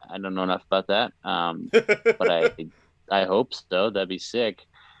don't know enough about that. But I hope so. That'd be sick.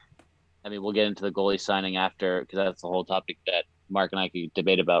 I mean, we'll get into the goalie signing after, because that's the whole topic that Mark and I could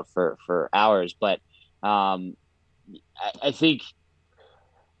debate about for hours. But I think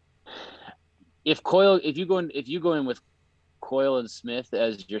if you go in with Coyle and Smith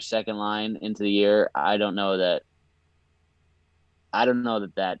as your second line into the year, I don't know that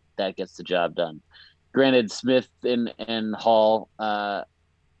gets the job done. Granted, Smith and Hall had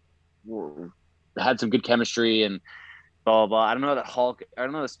some good chemistry and blah, blah, blah. I don't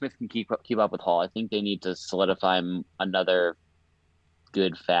know that Smith can keep up with Hall. I think they need to solidify another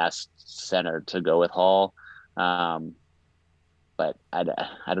good, fast center to go with Hall. But I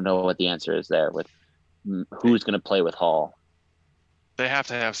don't know what the answer is there with who's going to play with Hall. They have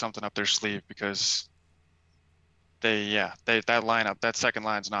to have something up their sleeve, because that lineup, that second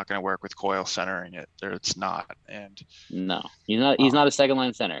line's not going to work with Coyle centering it. It's not. And no, he's not a second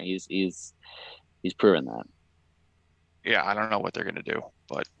line center. He's proven that. Yeah, I don't know what they're going to do,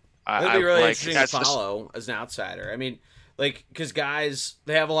 but it'll be really interesting to follow as an outsider. I mean, because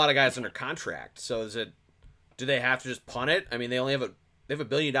they have a lot of guys under contract. So do they have to just punt it? I mean, they have $1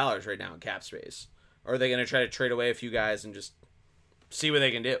 billion right now in cap space. Or are they going to try to trade away a few guys and just see what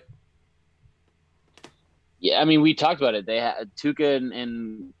they can do? Yeah, I mean, we talked about it. They Tuukka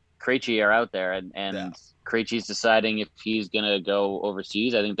and Krejci are out there, and Krejci's deciding if he's going to go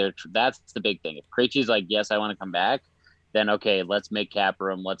overseas. I think that's the big thing. If Krejci's like, yes, I want to come back, then okay, let's make cap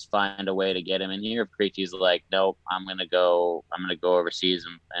room. Let's find a way to get him in here. If Krejci's like, nope, I'm gonna go overseas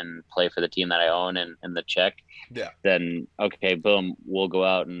and play for the team that I own and the check. Yeah. Then okay, boom, we'll go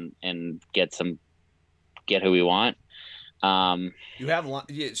out and get who we want. You have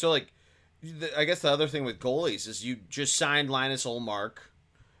so I guess the other thing with goalies is you just signed Linus Ullmark,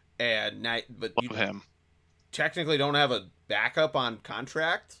 but you him technically don't have a backup on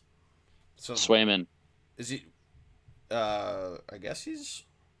contract. So Swayman, is he? I guess he's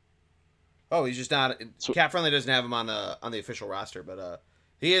just not Cap Friendly doesn't have him on the official roster, but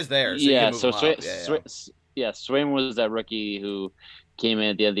he is there. So yeah, so Swayman was that rookie who came in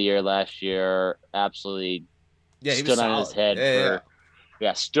at the end of the year last year, absolutely stood on his head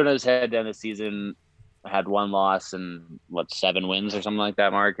stood on his head down the season, had one loss and 7 wins or something like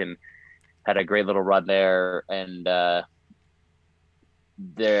that, Mark, and had a great little run there, and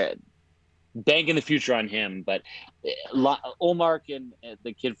they're banking the future on him. But Ullmark and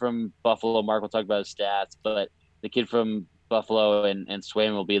the kid from Buffalo, Mark will talk about his stats, but the kid from Buffalo and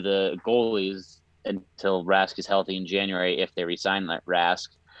Swayman will be the goalies until Rask is healthy in January, if they re-sign that Rask,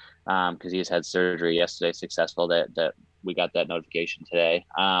 because he has had surgery yesterday, successful, that we got that notification today.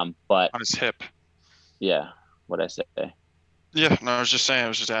 But on his hip. Yeah. What'd I say? Yeah, no, I was just saying, I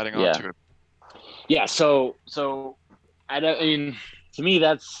was just adding on to it. Yeah. So I mean, to me,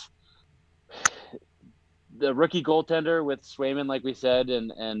 that's the rookie goaltender with Swayman, like we said,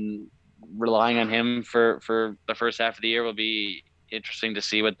 and relying on him for the first half of the year will be interesting to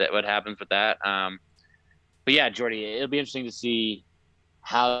see what happens with that. But yeah, Jordy, it'll be interesting to see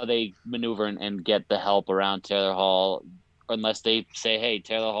how they maneuver and get the help around Taylor Hall, unless they say, hey,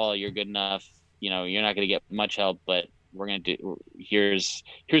 Taylor Hall, you're good enough. You're not going to get much help, but we're going to do, here's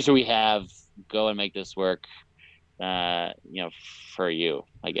who we have, go and make this work, for you,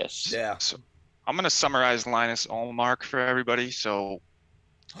 I guess. Yeah. So I'm going to summarize Linus Ullmark for everybody. So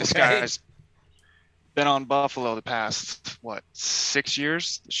this guy's been on Buffalo the past, 6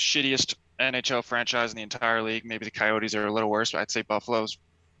 years? The shittiest NHL franchise in the entire league. Maybe the Coyotes are a little worse, but I'd say Buffalo's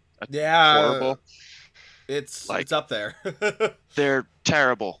horrible. It's up there. They're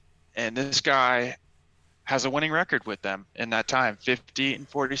terrible. And this guy has a winning record with them in that time,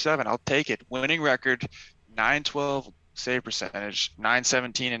 50-47. I'll take it. Winning record, 9-12 save percentage,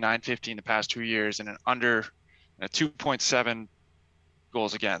 917 and 915 the past 2 years, and a 2.7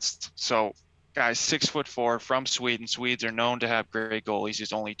 goals against. So, guys, 6'4" from Sweden. Swedes are known to have great goalies.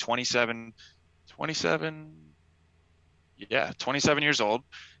 He's only 27 years old.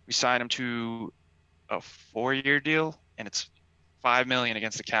 We signed him to a 4-year deal, and it's $5 million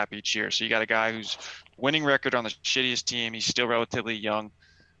against the cap each year. So you got a guy who's winning record on the shittiest team. He's still relatively young,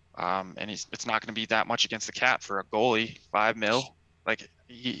 and it's not going to be that much against the cap for a goalie. $5 million, like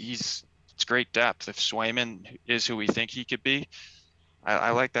it's great depth. If Swayman is who we think he could be, I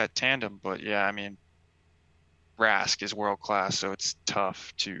like that tandem. But yeah, I mean, Rask is world class, so it's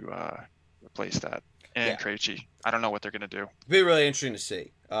tough to replace that. And Krejci, I don't know what they're going to do. It'll be really interesting to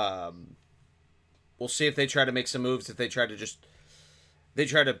see. We'll see if they try to make some moves. If they try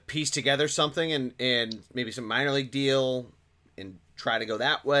to piece together something and maybe some minor league deal and try to go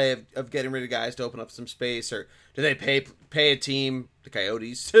that way of getting rid of guys to open up some space, or do they pay a team, the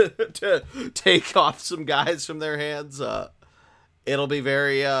Coyotes, to take off some guys from their hands? It'll be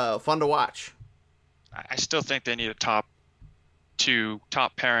very fun to watch. I still think they need a top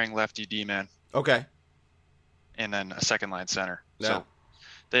pairing lefty D-man. Okay. And then a second line center. Yeah. So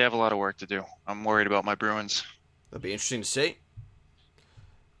they have a lot of work to do. I'm worried about my Bruins. That'll be interesting to see.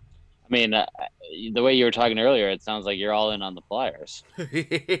 I mean, the way you were talking earlier, it sounds like you're all in on the Flyers.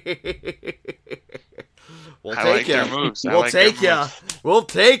 We'll I take like you. their moves. We'll take you. We'll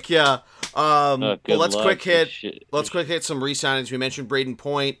take you. Well, let's quick hit some re-signings. We mentioned Braden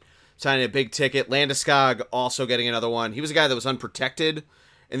Point signing a big ticket. Landeskog also getting another one. He was a guy that was unprotected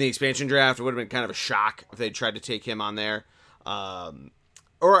in the expansion draft. It would have been kind of a shock if they tried to take him on there.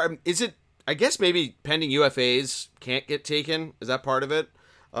 Or is it, I guess maybe pending UFAs can't get taken. Is that part of it?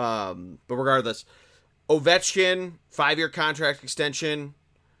 But regardless, Ovechkin, 5-year contract extension.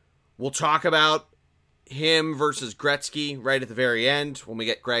 We'll talk about him versus Gretzky right at the very end when we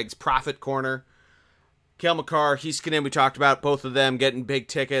get Greg's profit corner. Cale Makar, Heiskanen, we talked about both of them getting big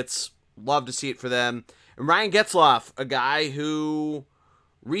tickets. Love to see it for them. And Ryan Getzlaf, a guy who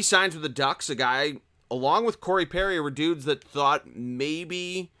re-signs with the Ducks, a guy along with Corey Perry were dudes that thought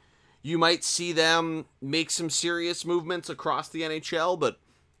maybe you might see them make some serious movements across the NHL, but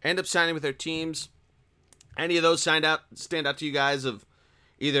end up signing with their teams. Any of those stand out to you guys of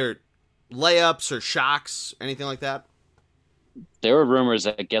either layups or shocks, anything like that? There were rumors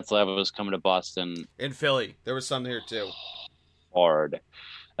that Getzlaf was coming to Boston. In Philly. There was some here too. Hard.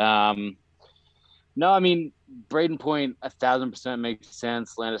 No, I mean, Braden Point 1,000% makes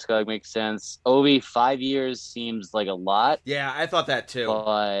sense. Landeskog makes sense. Ovi, 5 years seems like a lot. Yeah, I thought that too.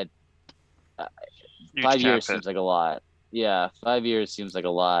 But 5 years seems like a lot. Yeah, 5 years seems like a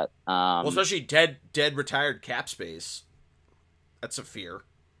lot. Well, especially dead retired cap space. That's a fear.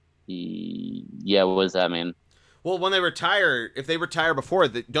 Yeah, what does that mean? Well, when they retire, if they retire before,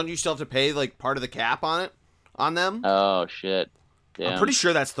 don't you still have to pay like part of the cap on them? Oh shit! Damn. I'm pretty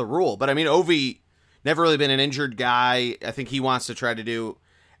sure that's the rule. But I mean, Ovi never really been an injured guy. I think he wants to try to do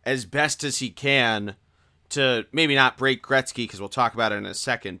as best as he can to maybe not break Gretzky, because we'll talk about it in a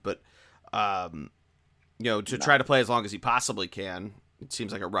second. But try to play as long as he possibly can. It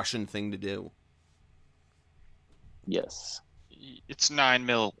seems like a Russian thing to do. Yes. It's $9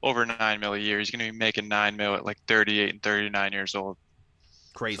 million, over $9 million a year. He's going to be making $9 million at like 38 and 39 years old.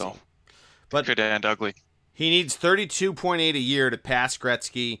 Crazy. So, but could end ugly. He needs 32.8 a year to pass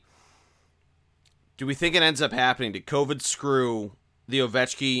Gretzky. Do we think it ends up happening? Did COVID screw the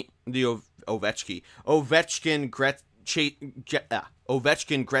Ovechkin Gretzky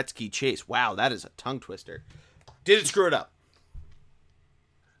chase? Wow, that is a tongue twister. Did it screw it up?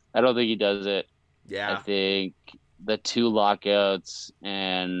 I don't think he does it. Yeah. I think the 2 lockouts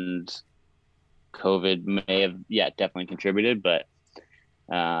and COVID may have, definitely contributed, but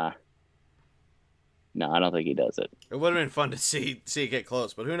no, I don't think he does it. It would have been fun to see it get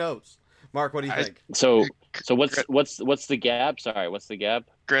close, but who knows? Mark, what do you think? So what's the gap? Sorry, what's the gap?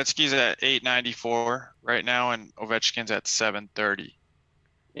 Gretzky's at 894 right now, and Ovechkin's at 730.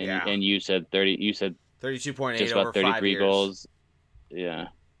 And you said 30. You said 32.8 just over about 33 5 years. goals. Yeah.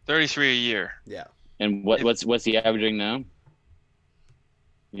 33 a year. Yeah. And what's he averaging now?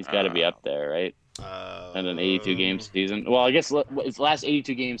 He's got to be up there, right? And an 82 game season. Well, I guess it's last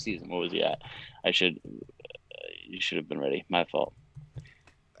 82 game season. What was he at? You should have been ready. My fault.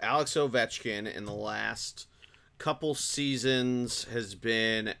 Alex Ovechkin in the last couple seasons has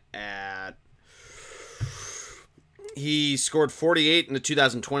been at. He scored 48 in the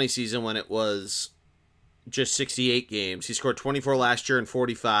 2020 season when it was just 68 games. He scored 24 last year in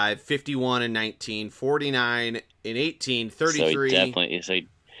 45, 51 in 19, 49 in 18, 33.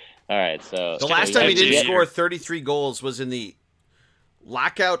 All right, so The last time he didn't Jet- score 33 goals was in the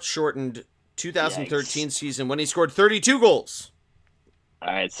lockout-shortened 2013 season when he scored 32 goals.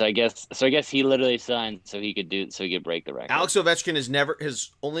 All right, so I guess he literally signed so he could break the record. Alex Ovechkin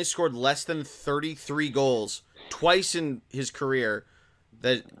has only scored less than 33 goals twice in his career.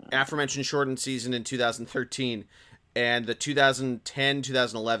 The aforementioned shortened season in 2013 and the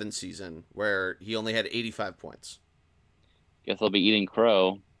 2010-2011 season where he only had 85 points. Guess I'll be eating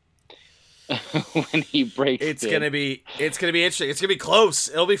crow when he breaks. It's gonna be interesting. It's gonna be close.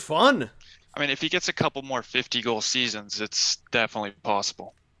 It'll be fun. I mean, if he gets a couple more 50-goal seasons, it's definitely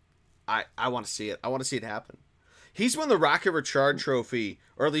possible. I want to see it. I want to see it happen. He's won the Rocket Richard Trophy,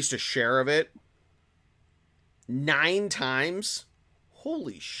 or at least a share of it, 9 times.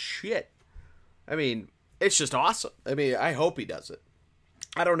 Holy shit. I mean, it's just awesome. I mean, I hope he does it.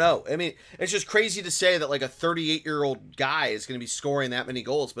 I don't know. I mean, it's just crazy to say that like a 38-year-old guy is going to be scoring that many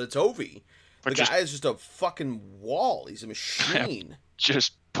goals, but it's Ovi. The guy is just a fucking wall. He's a machine.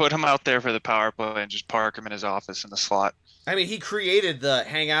 Just put him out there for the power play and just park him in his office in the slot. I mean, he created the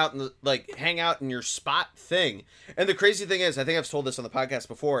hang out in your spot thing. And the crazy thing is, I think I've told this on the podcast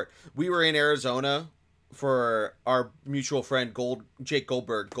before. We were in Arizona for our mutual friend Jake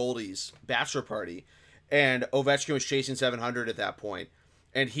Goldberg, Goldie's bachelor party, and Ovechkin was chasing 700 at that point,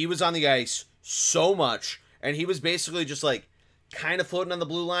 and he was on the ice so much, and he was basically just like kind of floating on the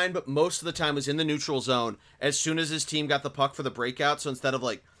blue line, but most of the time was in the neutral zone as soon as his team got the puck for the breakout. So instead of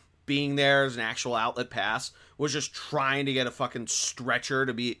like being there as an actual outlet pass, was just trying to get a fucking stretcher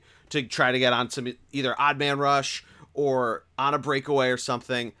to try to get on some either odd man rush or on a breakaway or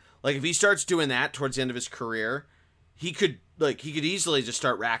something. Like if he starts doing that towards the end of his career, he could easily just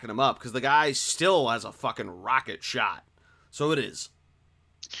start racking them up because the guy still has a fucking rocket shot. So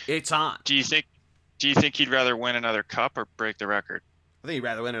it's on. Do you think he'd rather win another cup or break the record? I think he'd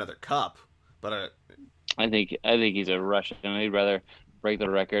rather win another cup, but I think he's a Russian. He'd rather break the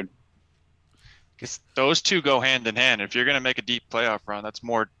record. Because those two go hand in hand. If you're going to make a deep playoff run, that's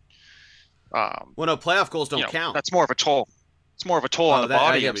more. Well, no, playoff goals don't count. That's more of a toll. It's more of a toll on the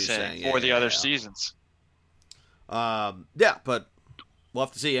body. I'm saying for the other seasons. Yeah, but we'll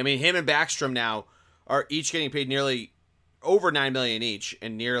have to see. I mean, him and Backstrom now are each getting paid nearly over $9 million each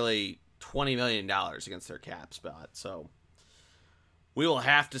and nearly $20 million against their cap spot. So we will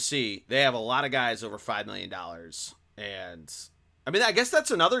have to see. They have a lot of guys over $5 million. And I mean, I guess that's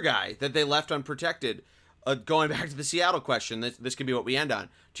another guy that they left unprotected. Going back to the Seattle question, this could be what we end on.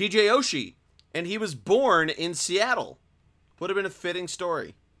 TJ Oshie, and he was born in Seattle. Would have been a fitting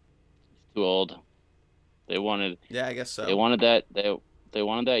story. Too old. They wanted. Yeah, I guess so. They wanted that. They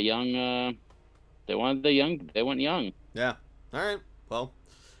wanted that young. They wanted the young. They went young. Yeah. All right. Well,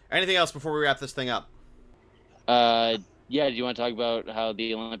 anything else before we wrap this thing up? Yeah. Do you want to talk about how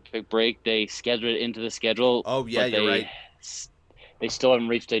the Olympic break they scheduled it into the schedule? Oh yeah, you're right. They still haven't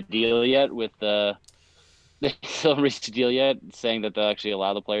reached a deal yet with the. They still haven't reached a deal yet, saying that they'll actually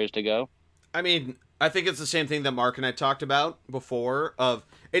allow the players to go. I mean, I think it's the same thing that Mark and I talked about before.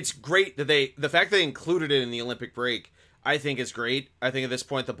 It's great that the fact they included it in the Olympic break, I think is great. I think at this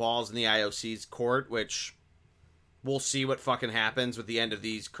point the ball's in the IOC's court, which we'll see what fucking happens with the end of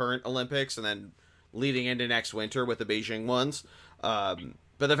these current Olympics and then leading into next winter with the Beijing ones. But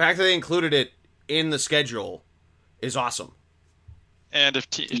the fact that they included it in the schedule is awesome. And if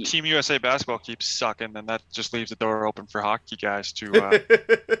Team USA basketball keeps sucking, then that just leaves the door open for hockey guys to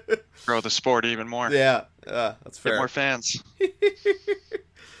grow the sport even more. Yeah, that's fair. Get more fans.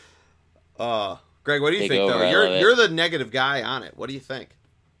 Greg, what do you think, though? You're the negative guy on it. What do you think?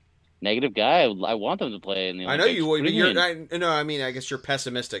 Negative guy? I want them to play in the Olympics. I know you would. I mean, I guess you're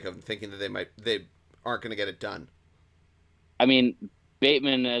pessimistic of thinking that they aren't going to get it done. I mean,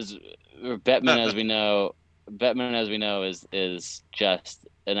 Bettman, as we know. Bettman, as we know, is just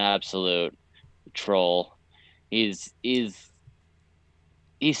an absolute troll. He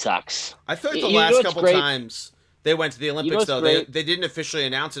sucks. I feel like the last couple times they went to the Olympics, though, they didn't officially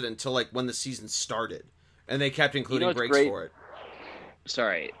announce it until like when the season started, and they kept including breaks for it.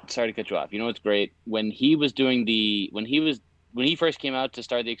 Sorry to cut you off. You know what's great? When he first came out to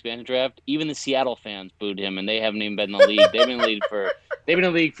start the expansion draft, even the Seattle fans booed him, and they haven't even been in the league. They've been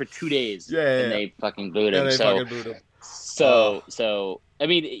in the league for 2 days, and they fucking booed him. So I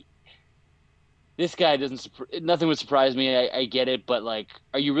mean, this guy doesn't. Nothing would surprise me. I get it, but like,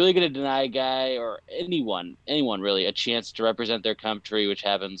 are you really going to deny a guy or anyone really a chance to represent their country, which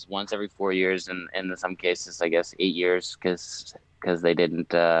happens once every 4 years, and in some cases, I guess 8 years, because they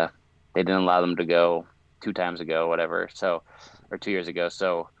didn't allow them to go 2 times ago, whatever. So, or 2 years ago.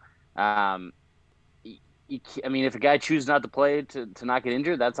 So, I mean, if a guy chooses not to play to not get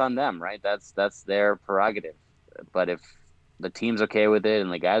injured, that's on them, right? That's their prerogative. But if the team's okay with it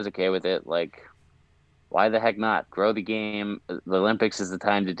and the guy's okay with it, like, why the heck not? Grow the game. The Olympics is the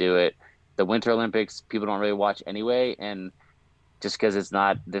time to do it. The Winter Olympics, people don't really watch anyway, and just because there's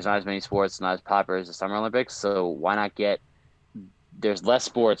not as many sports, not as popular as the Summer Olympics. So why not there's less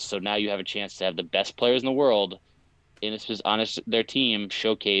sports, so now you have a chance to have the best players in the world on their team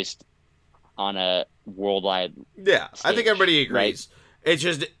showcased on a worldwide Yeah, stage, I think everybody agrees.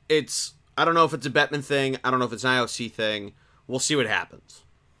 Right? It's I don't know if it's a Bettman thing. I don't know if it's an IOC thing. We'll see what happens.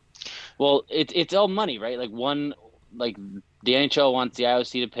 Well, it's all money, right? Like the NHL wants the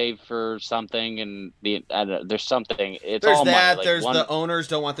IOC to pay for something, and there's something. It's There's all that. money. There's the owners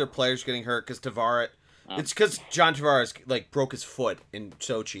don't want their players getting hurt because Tavares. It's because John Tavares broke his foot in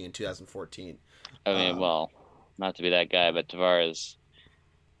Sochi in 2014. I mean, well, not to be that guy, but Tavares,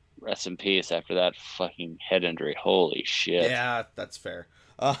 rest in peace after that fucking head injury. Holy shit. Yeah, that's fair.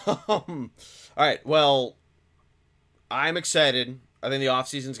 All right. Well, I'm excited. I think the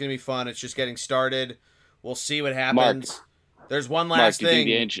offseason's going to be fun. It's just getting started. We'll see what happens. There's one last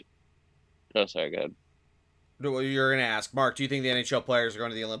thing. Oh, sorry, go ahead. You're going to ask. Mark, do you think the NHL players are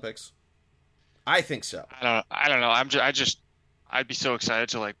going to the Olympics? I think so. I don't know. I'd be so excited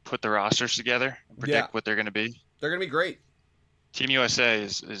to put the rosters together and predict what they're going to be. They're going to be great. Team USA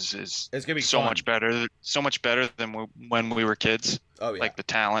is it's going to be so fun. much better than when we were kids. Oh yeah. Like the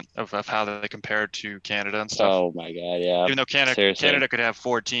talent of how they compared to Canada and stuff. Oh my god, yeah. Even though Canada could have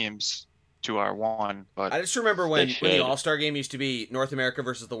 4 teams to our 1, but I just remember when the All-Star game used to be North America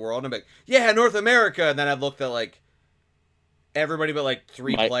versus the world, and I'm like, yeah, North America, and then I'd looked at everybody but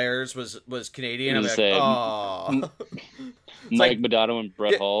 3 players was Canadian. I'm like, oh. Mike Modano and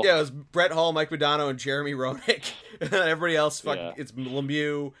Brett Hull. Yeah, it was Brett Hull, Mike Modano, and Jeremy Roenick. And everybody else, it's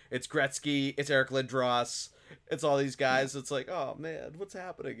Lemieux, it's Gretzky, it's Eric Lindros, it's all these guys. It's like, oh man, what's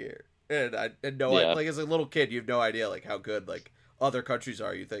happening here? And I as a little kid, you have no idea how good other countries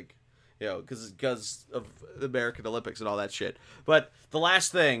are. You think, because of the American Olympics and all that shit. But the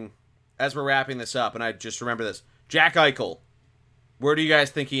last thing, as we're wrapping this up, and I just remember this, Jack Eichel. Where do you guys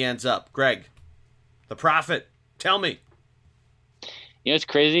think he ends up? Greg, the Prophet, tell me. What's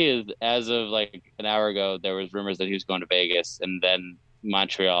crazy is as of an hour ago, there was rumors that he was going to Vegas and then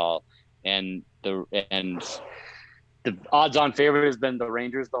Montreal, and the odds-on favorite has been the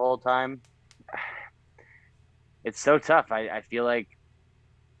Rangers the whole time. It's so tough. I feel like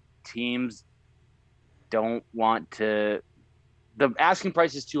teams don't want to. The asking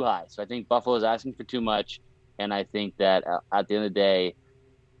price is too high, so I think Buffalo is asking for too much, and I think that at the end of the day,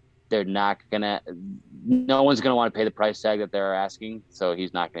 no one's gonna want to pay the price tag that they're asking, so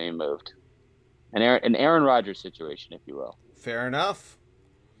he's not going to be moved. An Aaron Rodgers situation, if you will. Fair enough.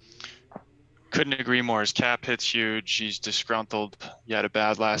 Couldn't agree more. His cap hit's huge. He's disgruntled. He had a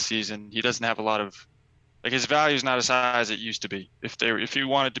bad last season. He doesn't have a lot of his value is not as high as it used to be. If he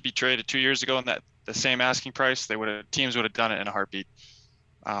wanted to be traded 2 years ago and the same asking price, teams would have done it in a heartbeat.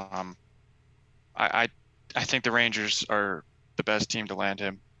 I think the Rangers are the best team to land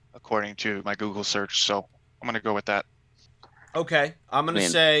him, according to my Google search. So I'm going to go with that. Okay. I'm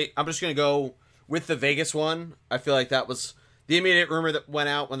just going to go with the Vegas one. I feel like that was the immediate rumor that went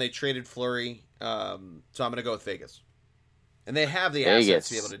out when they traded Fleury. So I'm going to go with Vegas. And they have the assets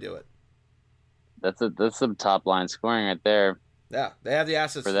to be able to do it. That's some top line scoring right there. Yeah, they have the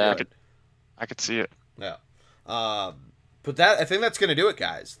assets for that. I could see it. Yeah. But I think that's going to do it,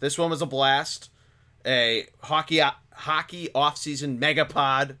 guys. This one was a blast. A hockey offseason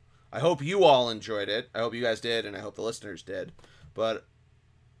megapod. I hope you all enjoyed it. I hope you guys did, and I hope the listeners did. But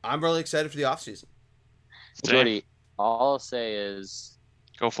I'm really excited for the offseason. Jody, all I'll say is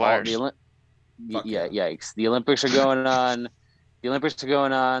go Flyers. Yikes. The Olympics are going on.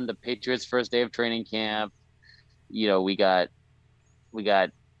 The Patriots' first day of training camp. We got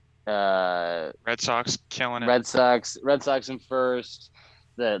Red Sox killing it. Red Sox in first.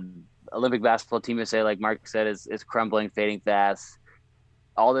 The Olympic basketball team, like Mark said, is crumbling, fading fast.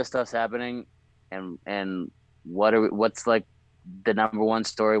 All this stuff's happening, and what's the number one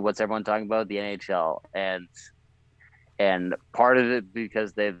story? What's everyone talking about? The NHL, and part of it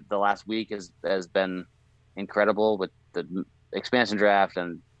because the last week has been incredible with the expansion draft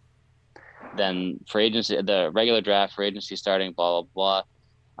and then free agency, the regular draft, free agency starting, blah blah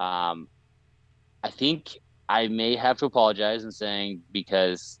blah. I think I may have to apologize in saying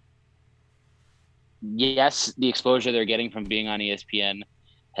because. Yes, the exposure they're getting from being on ESPN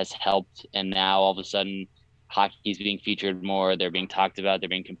has helped, and now all of a sudden hockey's being featured more, they're being talked about, they're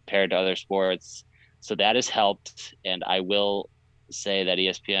being compared to other sports. So that has helped, and I will say that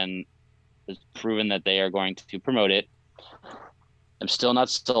ESPN has proven that they are going to promote it. I'm still not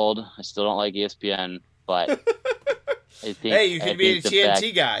sold. I still don't like ESPN, but I think. Hey, you can be a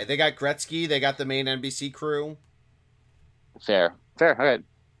TNT guy. They got Gretzky. They got the main NBC crew. Fair. All right,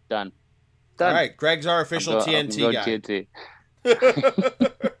 done. All right, Greg's our official TNT guy. TNT.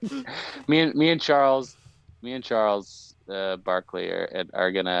 me and Charles Barkley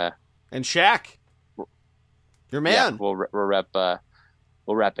are gonna, and Shaq, your man. Yeah, we'll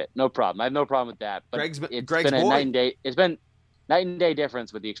rep it. No problem. I have no problem with that. But Greg's been boy. a night and day. It's been night and day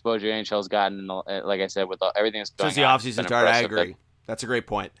difference with the exposure NHL's gotten. Like I said, with everything that's going on. Since the offseason started, I agree. That's a great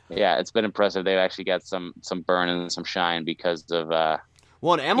point. Yeah, it's been impressive. They've actually got some burn and some shine because of.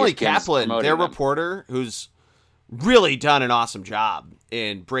 Well, and Emily Kaplan, their reporter, who's really done an awesome job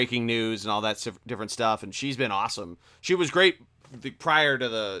in breaking news and all that different stuff, and she's been awesome. She was great prior to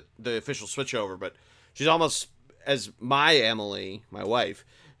the official switchover, but she's almost as my Emily, my wife,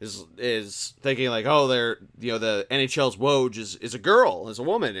 is thinking like, oh, they're the NHL's Woj is a girl, is a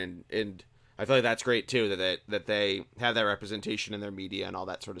woman, and I feel like that's great too that they have that representation in their media and all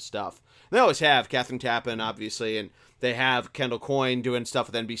that sort of stuff. And they always have Catherine Tappan, obviously, and they have Kendall Coyne doing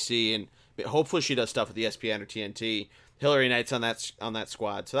stuff with NBC, and hopefully she does stuff with ESPN or TNT. Hillary Knight's on that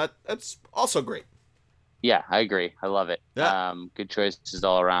squad, so that's also great. Yeah, I agree. I love it. Yeah. Good choices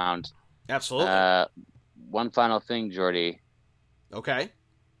all around. Absolutely. One final thing, Jordy. Okay.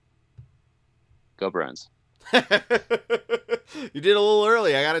 Go Bruins. You did a little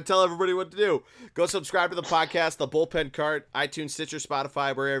early. I got to tell everybody what to do. Go subscribe to the podcast, The Bullpen Cart, iTunes, Stitcher,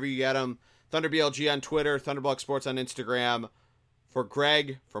 Spotify, wherever you get them. ThunderBLG on Twitter, Thunderblock Sports on Instagram. For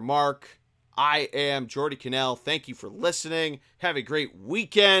Greg, for Mark, I am Jordy Cannell. Thank you for listening. Have a great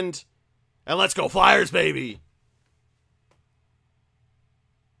weekend. And let's go Flyers, baby.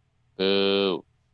 Boo.